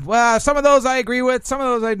 some of those I agree with. Some of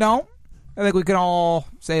those I don't. I think we can all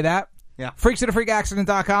say that. Yeah.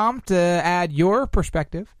 Freaksatafreakaccident.com to add your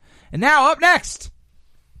perspective. And now, up next,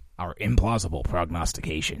 our implausible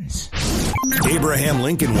prognostications. Abraham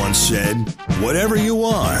Lincoln once said, "Whatever you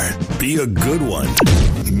are, be a good one."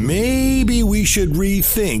 Maybe we should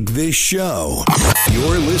rethink this show.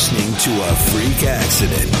 You're listening to A Freak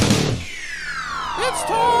Accident. It's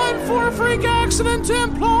time for a freak accident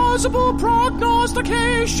implausible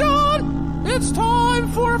prognostication. It's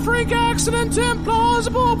time for a freak accident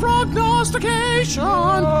implausible prognostication.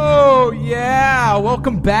 Oh, yeah.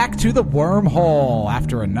 Welcome back to the wormhole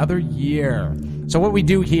after another year. So what we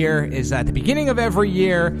do here is at the beginning of every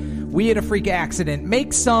year, we at A Freak Accident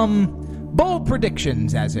make some bold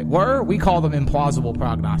predictions, as it were. We call them implausible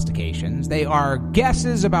prognostications. They are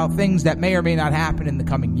guesses about things that may or may not happen in the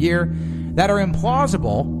coming year that are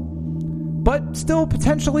implausible, but still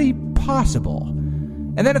potentially possible.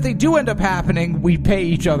 And then if they do end up happening, we pay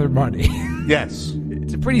each other money. Yes.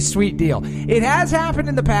 It's a pretty sweet deal. It has happened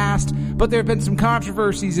in the past, but there have been some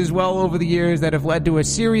controversies as well over the years that have led to a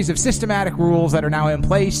series of systematic rules that are now in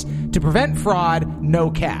place to prevent fraud,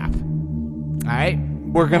 no cap. All right?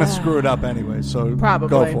 We're going to screw it up anyway, so Probably.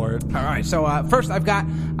 go for it. All right, so first I've got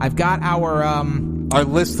our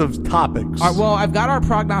list of topics. I've got our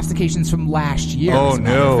prognostications from last year. Oh, as a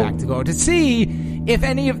matter of no. fact, to go to see if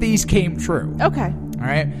any of these came true. Okay. All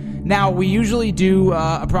right. Now, we usually do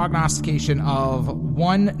a prognostication of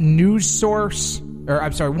one news source,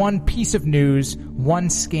 one piece of news, one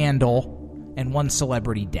scandal, and one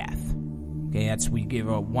celebrity death. Okay, we give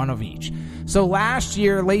one of each. So last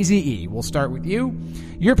year, Lazy E, we'll start with you.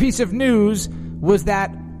 Your piece of news was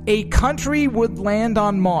that a country would land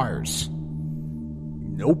on Mars.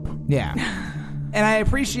 Nope. Yeah. And I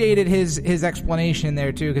appreciated his explanation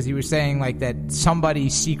there, too, because he was saying like that somebody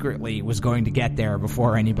secretly was going to get there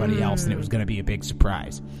before anybody else, and it was going to be a big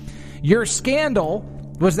surprise. Your scandal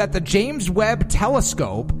was that the James Webb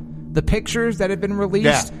Telescope, the pictures that had been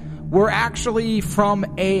released, were actually from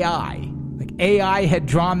AI. Like AI had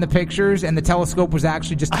drawn the pictures, and the telescope was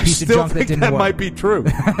actually just a piece of junk that didn't work. That might be true.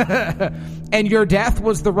 And your death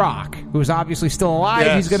was The Rock, who's obviously still alive.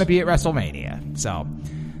 Yes. He's going to be at WrestleMania. So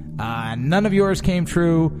none of yours came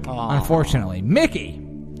true, unfortunately. Mickey,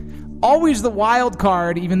 always the wild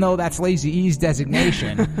card, even though that's Lazy E's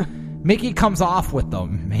designation. Mickey comes off with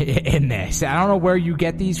them in this. I don't know where you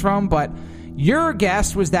get these from, but your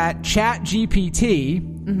guess was that ChatGPT,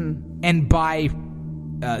 and by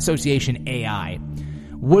association AI,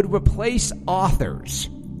 would replace authors.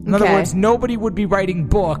 In other words, nobody would be writing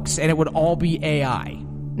books, and it would all be AI.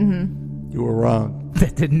 You were wrong.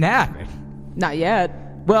 That didn't happen. Not yet.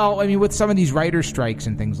 Well, I mean, with some of these writer strikes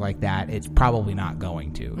and things like that, it's probably not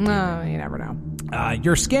going to. No, you never know.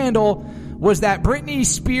 Your scandal was that Britney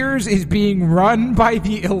Spears is being run by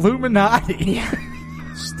the Illuminati.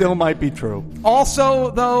 Still might be true.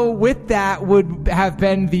 Also, though, with that would have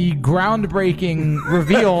been the groundbreaking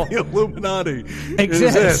reveal. The Illuminati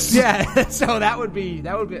exists. Yeah, so that would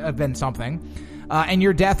have been something. And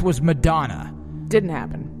your death was Madonna. Didn't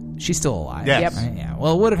happen. She's still alive. Yes. Yep. Yeah.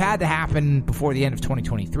 Well, it would have had to happen before the end of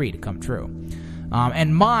 2023 to come true.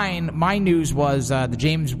 And my news was the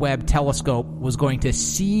James Webb Telescope was going to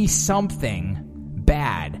see something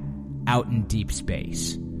bad out in deep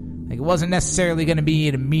space. Like, it wasn't necessarily going to be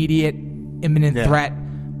an immediate, imminent threat,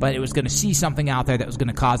 but it was going to see something out there that was going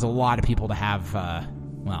to cause a lot of people to have,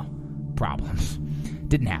 problems.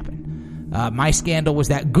 Didn't happen. My scandal was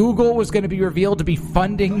that Google was going to be revealed to be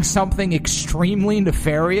funding something extremely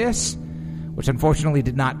nefarious, which unfortunately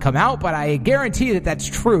did not come out, but I guarantee that that's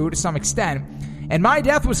true to some extent. And my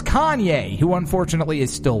death was Kanye, who unfortunately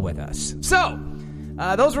is still with us. So,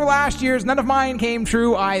 Those were last year's. None of mine came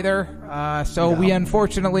true either. So we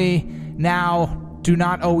unfortunately now do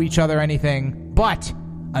not owe each other anything but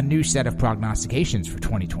a new set of prognostications for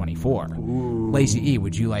 2024. Lazy E,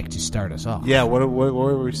 would you like to start us off? Yeah, where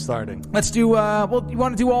are we starting? Let's do, you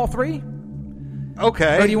want to do all three?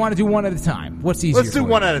 Okay. Or do you want to do one at a time? What's easier? Let's do for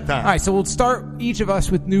you? one at a time. All right, so we'll start each of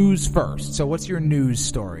us with news first. So what's your news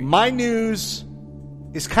story? My news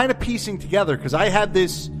is kind of piecing together because I had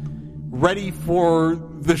this ready for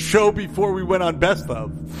the show before we went on Best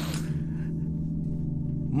Of.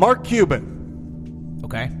 Mark Cuban.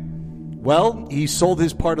 Okay. Well, he sold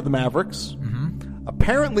his part of the Mavericks. Mm-hmm.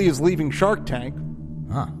 Apparently is leaving Shark Tank.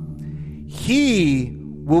 Huh. He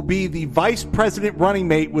will be the vice president running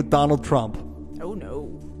mate with Donald Trump. Oh,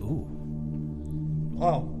 no. Ooh.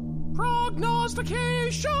 Oh.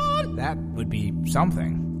 Prognostication! That would be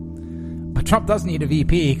something. But Trump does need a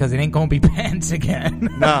VP because it ain't going to be Pence again.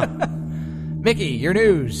 No. Mickey, your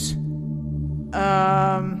news.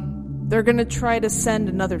 They're going to try to send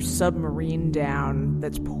another submarine down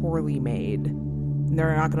that's poorly made. And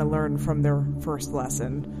they're not going to learn from their first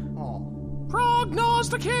lesson.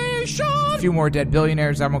 Prognostication! A few more dead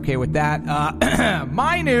billionaires. I'm okay with that.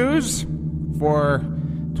 My news for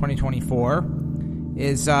 2024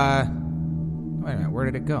 is... wait a minute. Where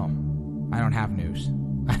did it go? I don't have news.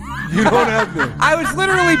 You don't have news. I was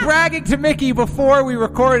literally bragging to Mickey before we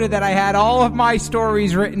recorded that I had all of my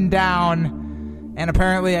stories written down, and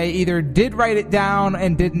apparently I either did write it down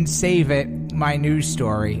and didn't save it, my news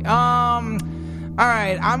story. All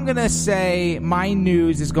right, I'm going to say my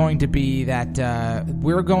news is going to be that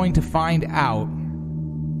we're going to find out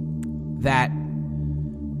that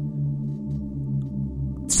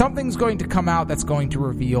something's going to come out that's going to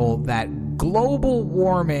reveal that global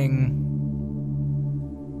warming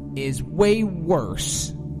is way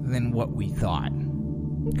worse than what we thought.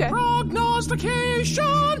 Okay.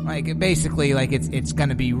 Prognostication! Like, basically, like, it's going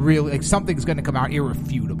to be real, like, something's going to come out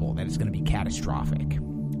irrefutable, that it's going to be catastrophic.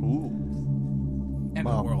 Ooh. End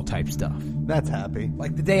of the world type stuff. That's happy.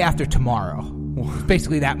 Like the day after tomorrow. It's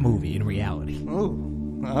basically that movie in reality.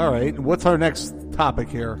 Ooh. All right. What's our next topic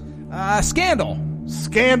here? Scandal.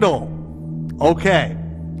 Scandal. Okay.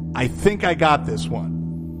 I think I got this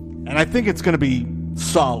one. And I think it's going to be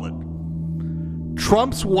solid.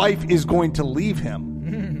 Trump's wife is going to leave him.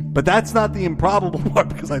 But that's not the improbable part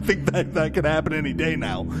because I think that could happen any day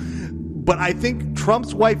now. But I think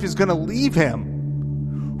Trump's wife is going to leave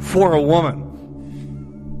him for a woman.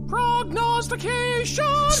 Prognostication!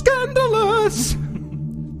 Scandalous!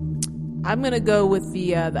 I'm going to go with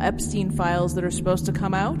the Epstein files that are supposed to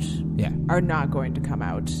come out. Yeah. Are not going to come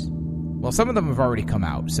out. Well, some of them have already come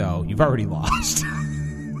out, so you've already lost.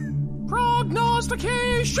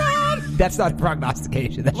 Prognostication! That's not a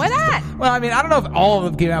prognostication. That's Why just not? Well, I mean, I don't know if all of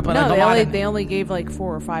them came out, but No, like they only gave like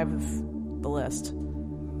 4 or 5 of the list.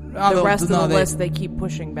 Oh, The rest of the list they keep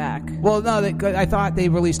pushing back. Well, no, I thought they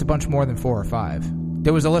released a bunch more than 4 or 5.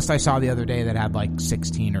 There was a list I saw the other day that had like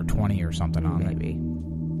 16 or 20 or something on it. Maybe.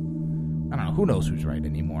 I don't know. Who knows who's right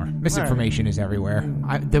anymore? Misinformation is everywhere.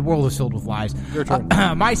 The world is filled with lies. Your turn.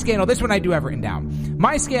 My scandal, this one I do have written down.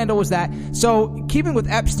 My scandal was that, so keeping with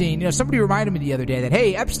Epstein, somebody reminded me the other day that,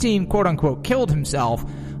 hey, Epstein, quote unquote, killed himself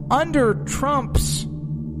under Trump's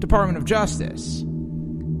Department of Justice.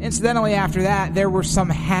 Incidentally, after that, there were some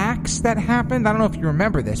hacks that happened. I don't know if you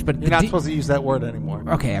remember this, but... You're not supposed to use that word anymore.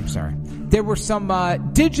 Okay, I'm sorry. There were some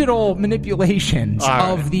digital manipulations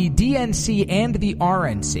of the DNC and the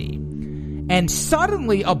RNC. And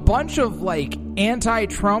suddenly, a bunch of, like,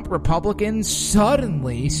 anti-Trump Republicans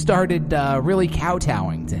suddenly started really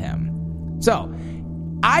kowtowing to him. So,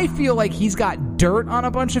 I feel like he's got dirt on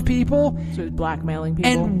a bunch of people. So he's blackmailing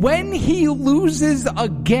people. And when he loses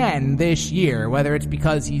again this year, whether it's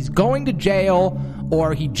because he's going to jail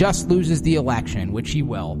or he just loses the election, which he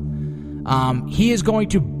will, he is going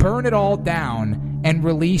to burn it all down and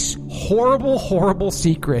release horrible, horrible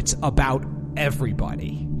secrets about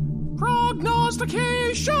everybody.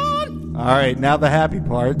 Prognostication! All right, now the happy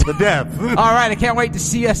part, the death. All right, I can't wait to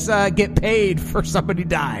see us get paid for somebody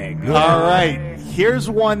dying. All right, here's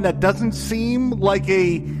one that doesn't seem like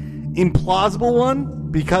a implausible one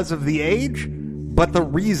because of the age, but the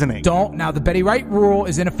reasoning. Now the Betty White rule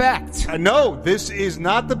is in effect. No, this is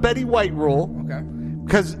not the Betty White rule. Okay.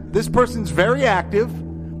 Because this person's very active,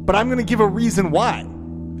 but I'm going to give a reason why.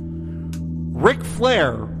 Ric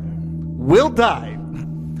Flair will die,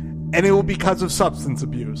 and it will be because of substance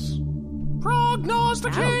abuse.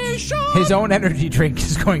 Prognostication! His own energy drink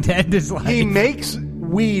is going to end his life. He makes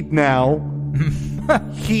weed now.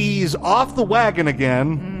 He's off the wagon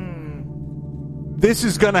again. This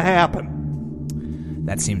is going to happen.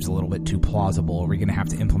 that seems a little bit too plausible. Are we going to have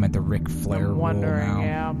to implement the Ric Flair I'm wondering, rule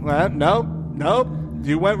now? yeah. Nope.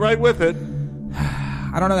 You went right with it.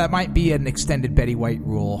 I don't know. That might be an extended Betty White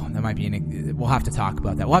rule. That might be we'll have to talk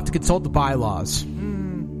about that. We'll have to consult the bylaws.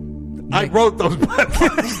 I wrote those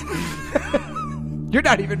bylaws. You're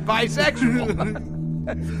not even bisexual.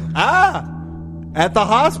 At the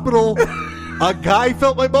hospital, a guy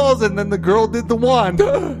felt my balls, and then the girl did the wand.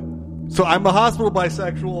 So I'm a hospital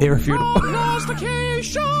bisexual. Irrefutable.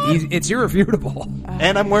 Prognostication. It's irrefutable.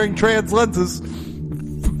 And I'm wearing trans lenses.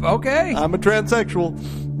 Okay. I'm a transsexual.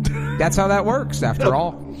 That's how that works, after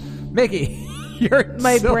all. Mickey, you're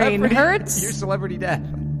My brain celebrity- hurts. You're celebrity death.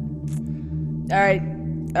 All right.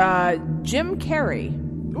 Jim Carrey.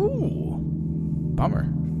 Ooh. Bummer.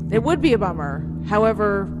 It would be a bummer.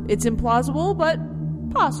 However, it's implausible, but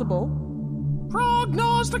possible.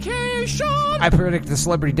 Prognostication. I predict the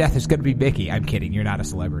celebrity death is going to be Mickey. I'm kidding. You're not a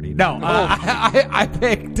celebrity. No. I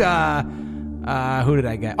picked... who did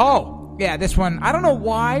I get? Oh, yeah, this one. I don't know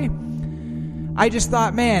why. I just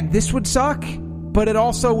thought, man, this would suck, but it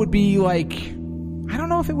also would be like... I don't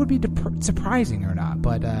know if it would be surprising or not,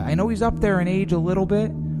 but I know he's up there in age a little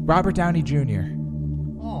bit. Robert Downey Jr.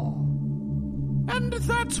 And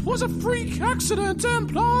that was a freak accident.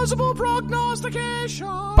 Implausible prognostication.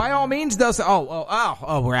 By all means, though...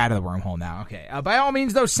 we're out of the wormhole now. Okay. By all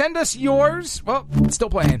means, though, send us yours. Well, it's still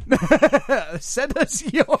playing. Send us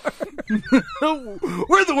yours.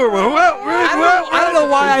 Where's the wormhole? I don't know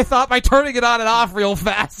why I thought by turning it on and off real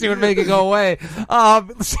fast it would make it go away.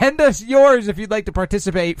 Send us yours if you'd like to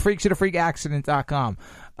participate.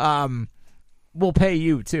 freaksatafreakaccident.com. We'll pay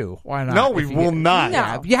you, too. Why not? No, we will not.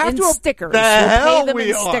 No, You have in to stickers. The We'll hell pay them we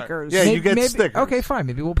in are. stickers. Yeah, you get stickers. Okay, fine.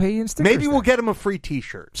 Maybe we'll pay you in stickers. Maybe we'll then. get them a free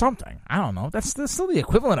T-shirt. Something. I don't know. That's still the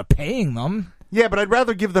equivalent of paying them. Yeah, but I'd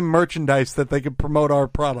rather give them merchandise that they can promote our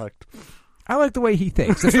product. I like the way he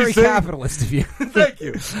thinks. That's very See? capitalist of you. Thank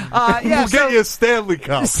you. Yeah, We'll get you a Stanley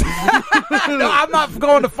Cup. No, I'm not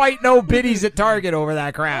going to fight no biddies at Target over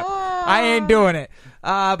that crap. I ain't doing it.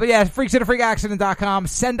 But yeah, freaksatafreakaccident.com.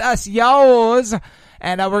 Send us yours.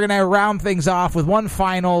 And we're going to round things off with one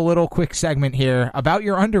final little quick segment here about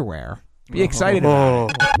your underwear. Be excited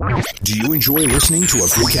about it. Do you enjoy listening to a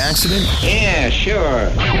freak accident? Yeah, sure.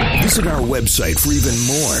 Visit our website for even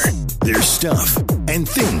more. There's stuff and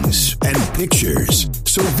things and pictures.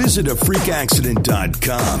 So visit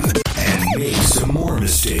afreakaccident.com and make some more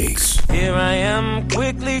mistakes. Here I am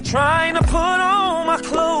quickly trying to put on my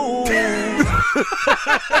clothes.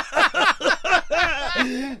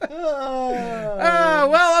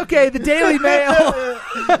 Well, okay, the Daily Mail.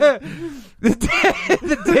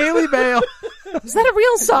 the Daily Mail. Is that a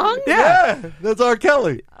real song? Yeah, that's R.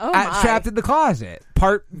 Kelly. Oh, At my. Trapped in the Closet,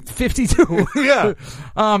 part 52. Yeah.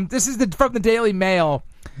 This is from the Daily Mail.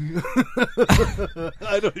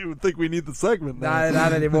 I don't even think we need the segment now.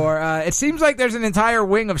 Not anymore. It seems like there's an entire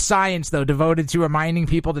wing of science, though, devoted to reminding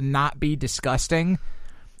people to not be disgusting.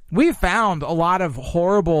 We've learned a lot of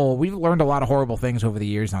horrible things over the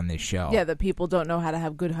years on this show. Yeah, that people don't know how to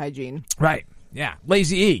have good hygiene. Right. Yeah.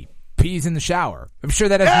 Lazy E. Pees in the shower. I'm sure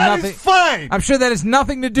that has That nothing. is fine. I'm sure that has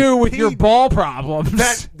nothing to do with your ball problems.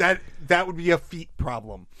 That would be a feet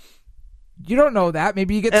problem. You don't know that.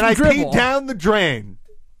 Maybe you get And some I dribble. pee down the drain.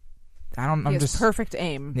 I don't. He I'm has just. perfect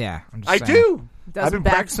aim. Yeah. I'm just I saying. do. I've Doesn't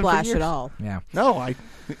been practicing for backsplash years. at all. Yeah. No,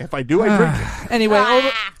 if I do, I drink it.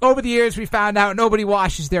 Anyway, over the years, we found out nobody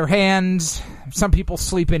washes their hands. Some people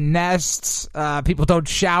sleep in nests. People don't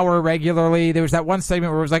shower regularly. There was that one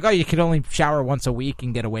segment where it was like, oh, you can only shower once a week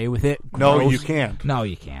and get away with it. No, Gross. you can't. No,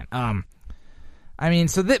 you can't. I mean,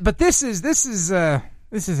 but this is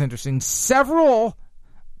interesting. Several,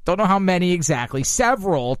 don't know how many exactly,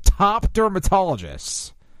 several top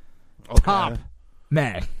dermatologists, top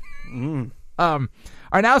men,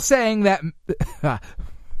 are now saying that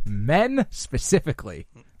men specifically,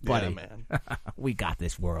 buddy, Yeah, man. we got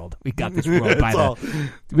this world. We got this world by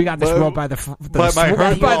the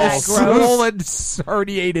swollen,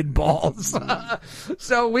 herniated balls.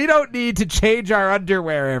 So we don't need to change our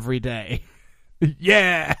underwear every day.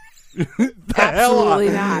 Yeah. Absolutely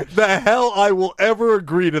not. The hell I will ever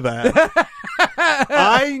agree to that.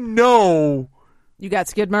 I know. You got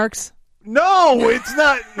skid marks? No, it's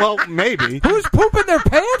not. Well, maybe. Who's pooping their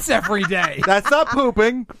pants every day? That's not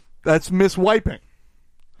pooping. That's miswiping.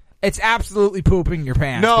 It's absolutely pooping your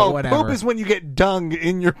pants. but No, whatever. poop is when you get dung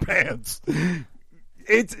in your pants.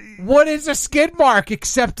 What is a skid mark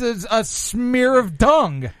except a smear of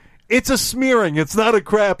dung? It's a smearing. It's not a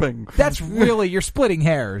crapping. That's really, you're splitting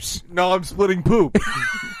hairs. No, I'm splitting poop.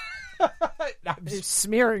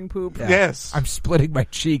 Smearing poop. Yeah. Yes. I'm splitting my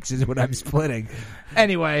cheeks is what I'm splitting.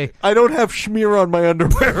 Anyway. I don't have schmear on my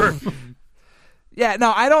underwear. Yeah,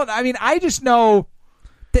 no, I don't. I mean, I just know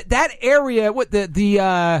that area, what the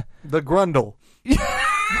grundle.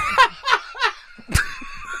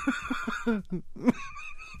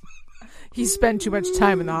 He spent too much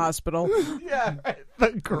time in the hospital. Yeah, right. The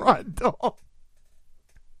grundle.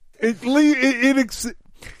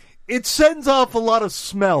 It sends off a lot of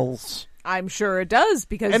smells. I'm sure it does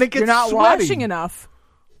because And it gets you're not sweaty. washing enough.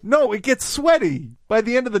 No, it gets sweaty. By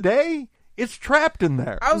the end of the day, it's trapped in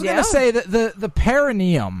there. I was going to say that the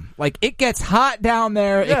perineum, like, it gets hot down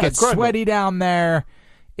there, Yeah, it gets grundle. sweaty down there.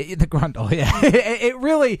 The grundle, yeah. It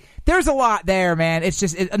really, there's a lot there, man. It's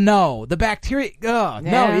just, no, the bacteria, no,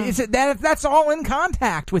 that's all in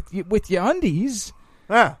contact with your undies.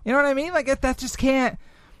 Yeah. You know what I mean? Like, that just can't,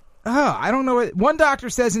 I don't know. One doctor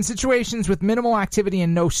says in situations with minimal activity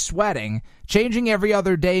and no sweating, changing every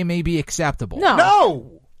other day may be acceptable.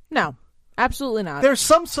 No, absolutely not. There's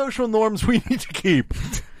some social norms we need to keep.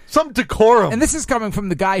 Some decorum. And this is coming from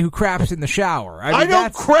the guy who craps in the shower. I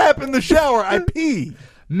don't crap in the shower. I pee.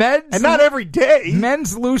 And not every day.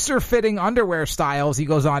 Men's looser fitting underwear styles, he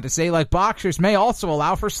goes on to say, like boxers, may also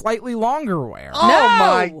allow for slightly longer wear. Oh,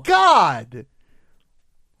 my God.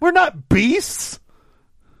 We're not beasts.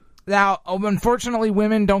 Now, unfortunately,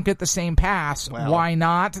 women don't get the same pass. Well. Why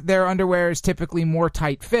not? Their underwear is typically more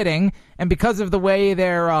tight-fitting, and because of the way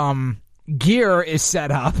their gear is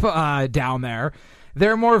set up down there,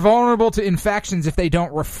 they're more vulnerable to infections if they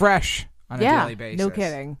don't refresh on a daily basis. No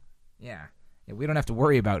kidding. Yeah, we don't have to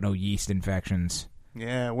worry about no yeast infections.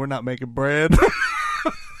 Yeah, we're not making bread.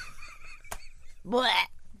 Blech.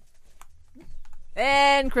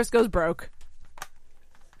 And Crisco's broke.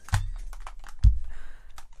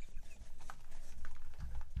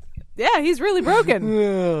 Yeah, he's really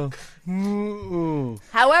broken.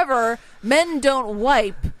 However, men don't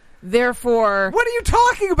wipe, therefore... What are you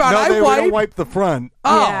talking about? No, I we don't wipe the front.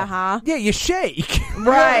 Oh, Yeah, you shake.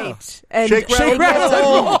 right. And Shake,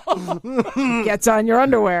 rattle, gets on your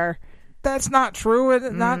underwear. That's not true.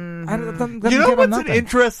 It not. You know what's an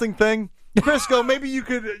interesting thing? Crisco, maybe you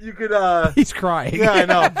could He's crying. Yeah, I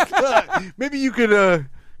know. Maybe you could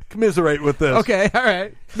commiserate with this. Okay, all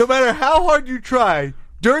right. No matter how hard you try,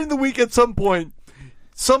 during the week at some point,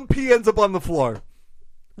 some pee ends up on the floor.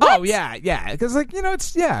 What? Oh, yeah. Because,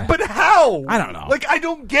 it's, yeah. But how? I don't know. Like, I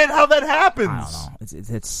don't get how that happens. I don't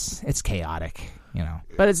know. It's chaotic,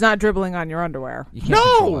 But it's not dribbling on your underwear. You can't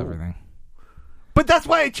control everything. But that's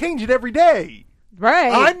why I change it every day.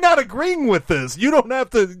 Right. I'm not agreeing with this. You don't have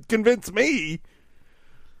to convince me.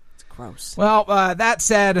 It's gross. Well, all that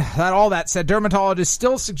said, dermatologists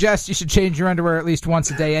still suggest you should change your underwear at least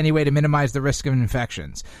once a day anyway to minimize the risk of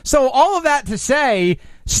infections. So all of that to say,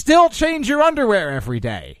 still change your underwear every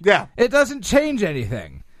day. Yeah. It doesn't change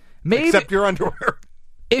anything. Maybe, except your underwear.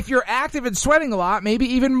 If you're active and sweating a lot, maybe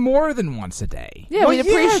even more than once a day. Yeah, we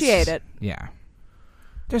appreciate it. Yeah.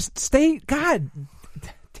 Just stay, God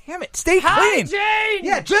damn it, stay clean. Hygiene!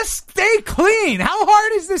 Yeah, just stay clean. How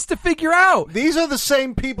hard is this to figure out? These are the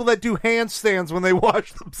same people that do handstands when they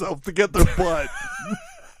wash themselves to get their butt.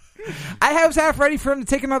 I was half ready for him to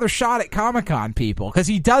take another shot at Comic-Con people, because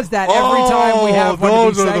he does that every time we have one of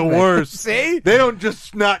those these are the segments. worst. See? They don't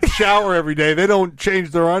just not shower every day. They don't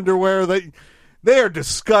change their underwear. They are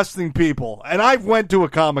disgusting people. And I went to a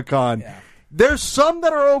Comic-Con. Yeah. There's some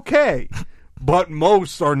that are okay, but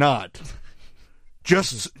most are not.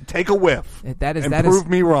 Just take a whiff and prove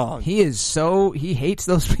me wrong. He hates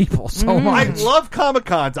those people so much. I love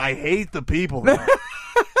Comic-Cons. I hate the people.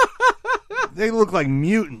 They look like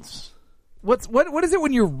mutants. What is it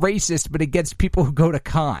when you're racist but against people who go to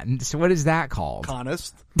cons? What is that called?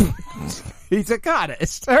 Conist. He's a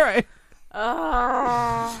conist. All right.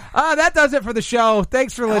 That does it for the show.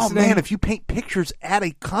 Thanks for listening. Oh, man, if you paint pictures at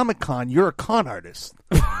a Comic-Con, you're a con artist.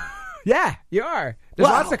 Yeah, you are. There's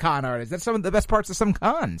lots of con artists. That's some of the best parts of some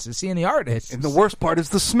cons, is seeing the artists. And the worst part is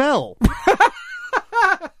the smell.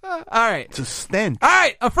 All right. It's a stench. All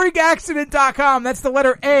right, afreakaccident.com. That's the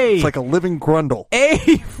letter A. It's like a living grundle.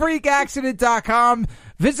 afreakaccident.com.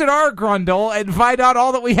 Visit our grundle and find out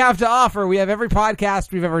all that we have to offer. We have every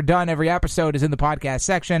podcast we've ever done. Every episode is in the podcast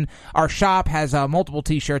section. Our shop has multiple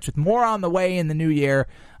T-shirts with more on the way in the new year.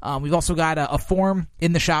 We've also got a form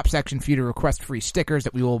in the shop section for you to request free stickers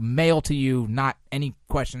that we will mail to you, not any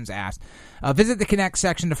questions asked. Visit the Connect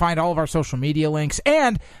section to find all of our social media links.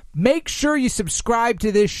 And make sure you subscribe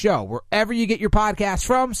to this show. Wherever you get your podcast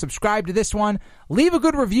from, subscribe to this one. leave a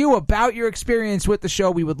good review about your experience with the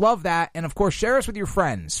show. We would love that. And, of course, share us with your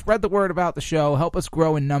friends. Spread the word about the show. Help us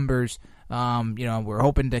grow in numbers. We're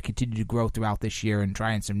hoping to continue to grow throughout this year and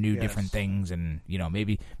trying some new different things. And,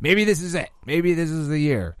 maybe this is it. Maybe this is the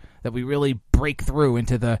year that we really break through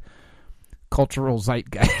into the cultural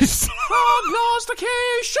zeitgeist. Prognostication!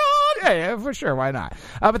 Yeah, for sure. Why not?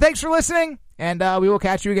 But thanks for listening, and we will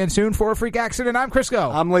catch you again soon for a Freak Accident. I'm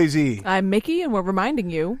Crisco. I'm Lazy. I'm Mickey, and we're reminding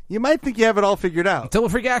you. You might think you have it all figured out. Until a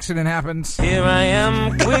freak accident happens. Here I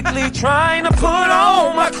am, quickly trying to put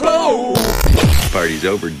on my clothes. Party's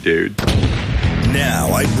over, dude. Now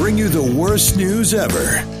I bring you the worst news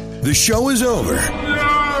ever. The show is over.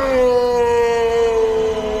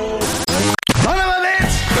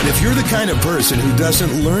 But if you're the kind of person who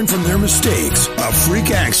doesn't learn from their mistakes, A Freak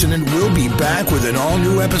Accident will be back with an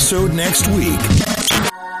all-new episode next week.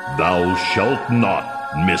 Thou shalt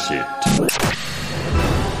not miss it.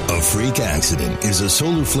 A Freak Accident is a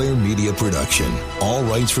Solar Flare Media production. All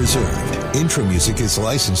rights reserved. Intro music is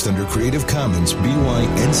licensed under Creative Commons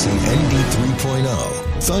BY-NC ND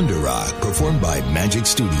 3.0. Thunder Rock, performed by Magic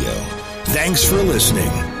Studio. Thanks for listening.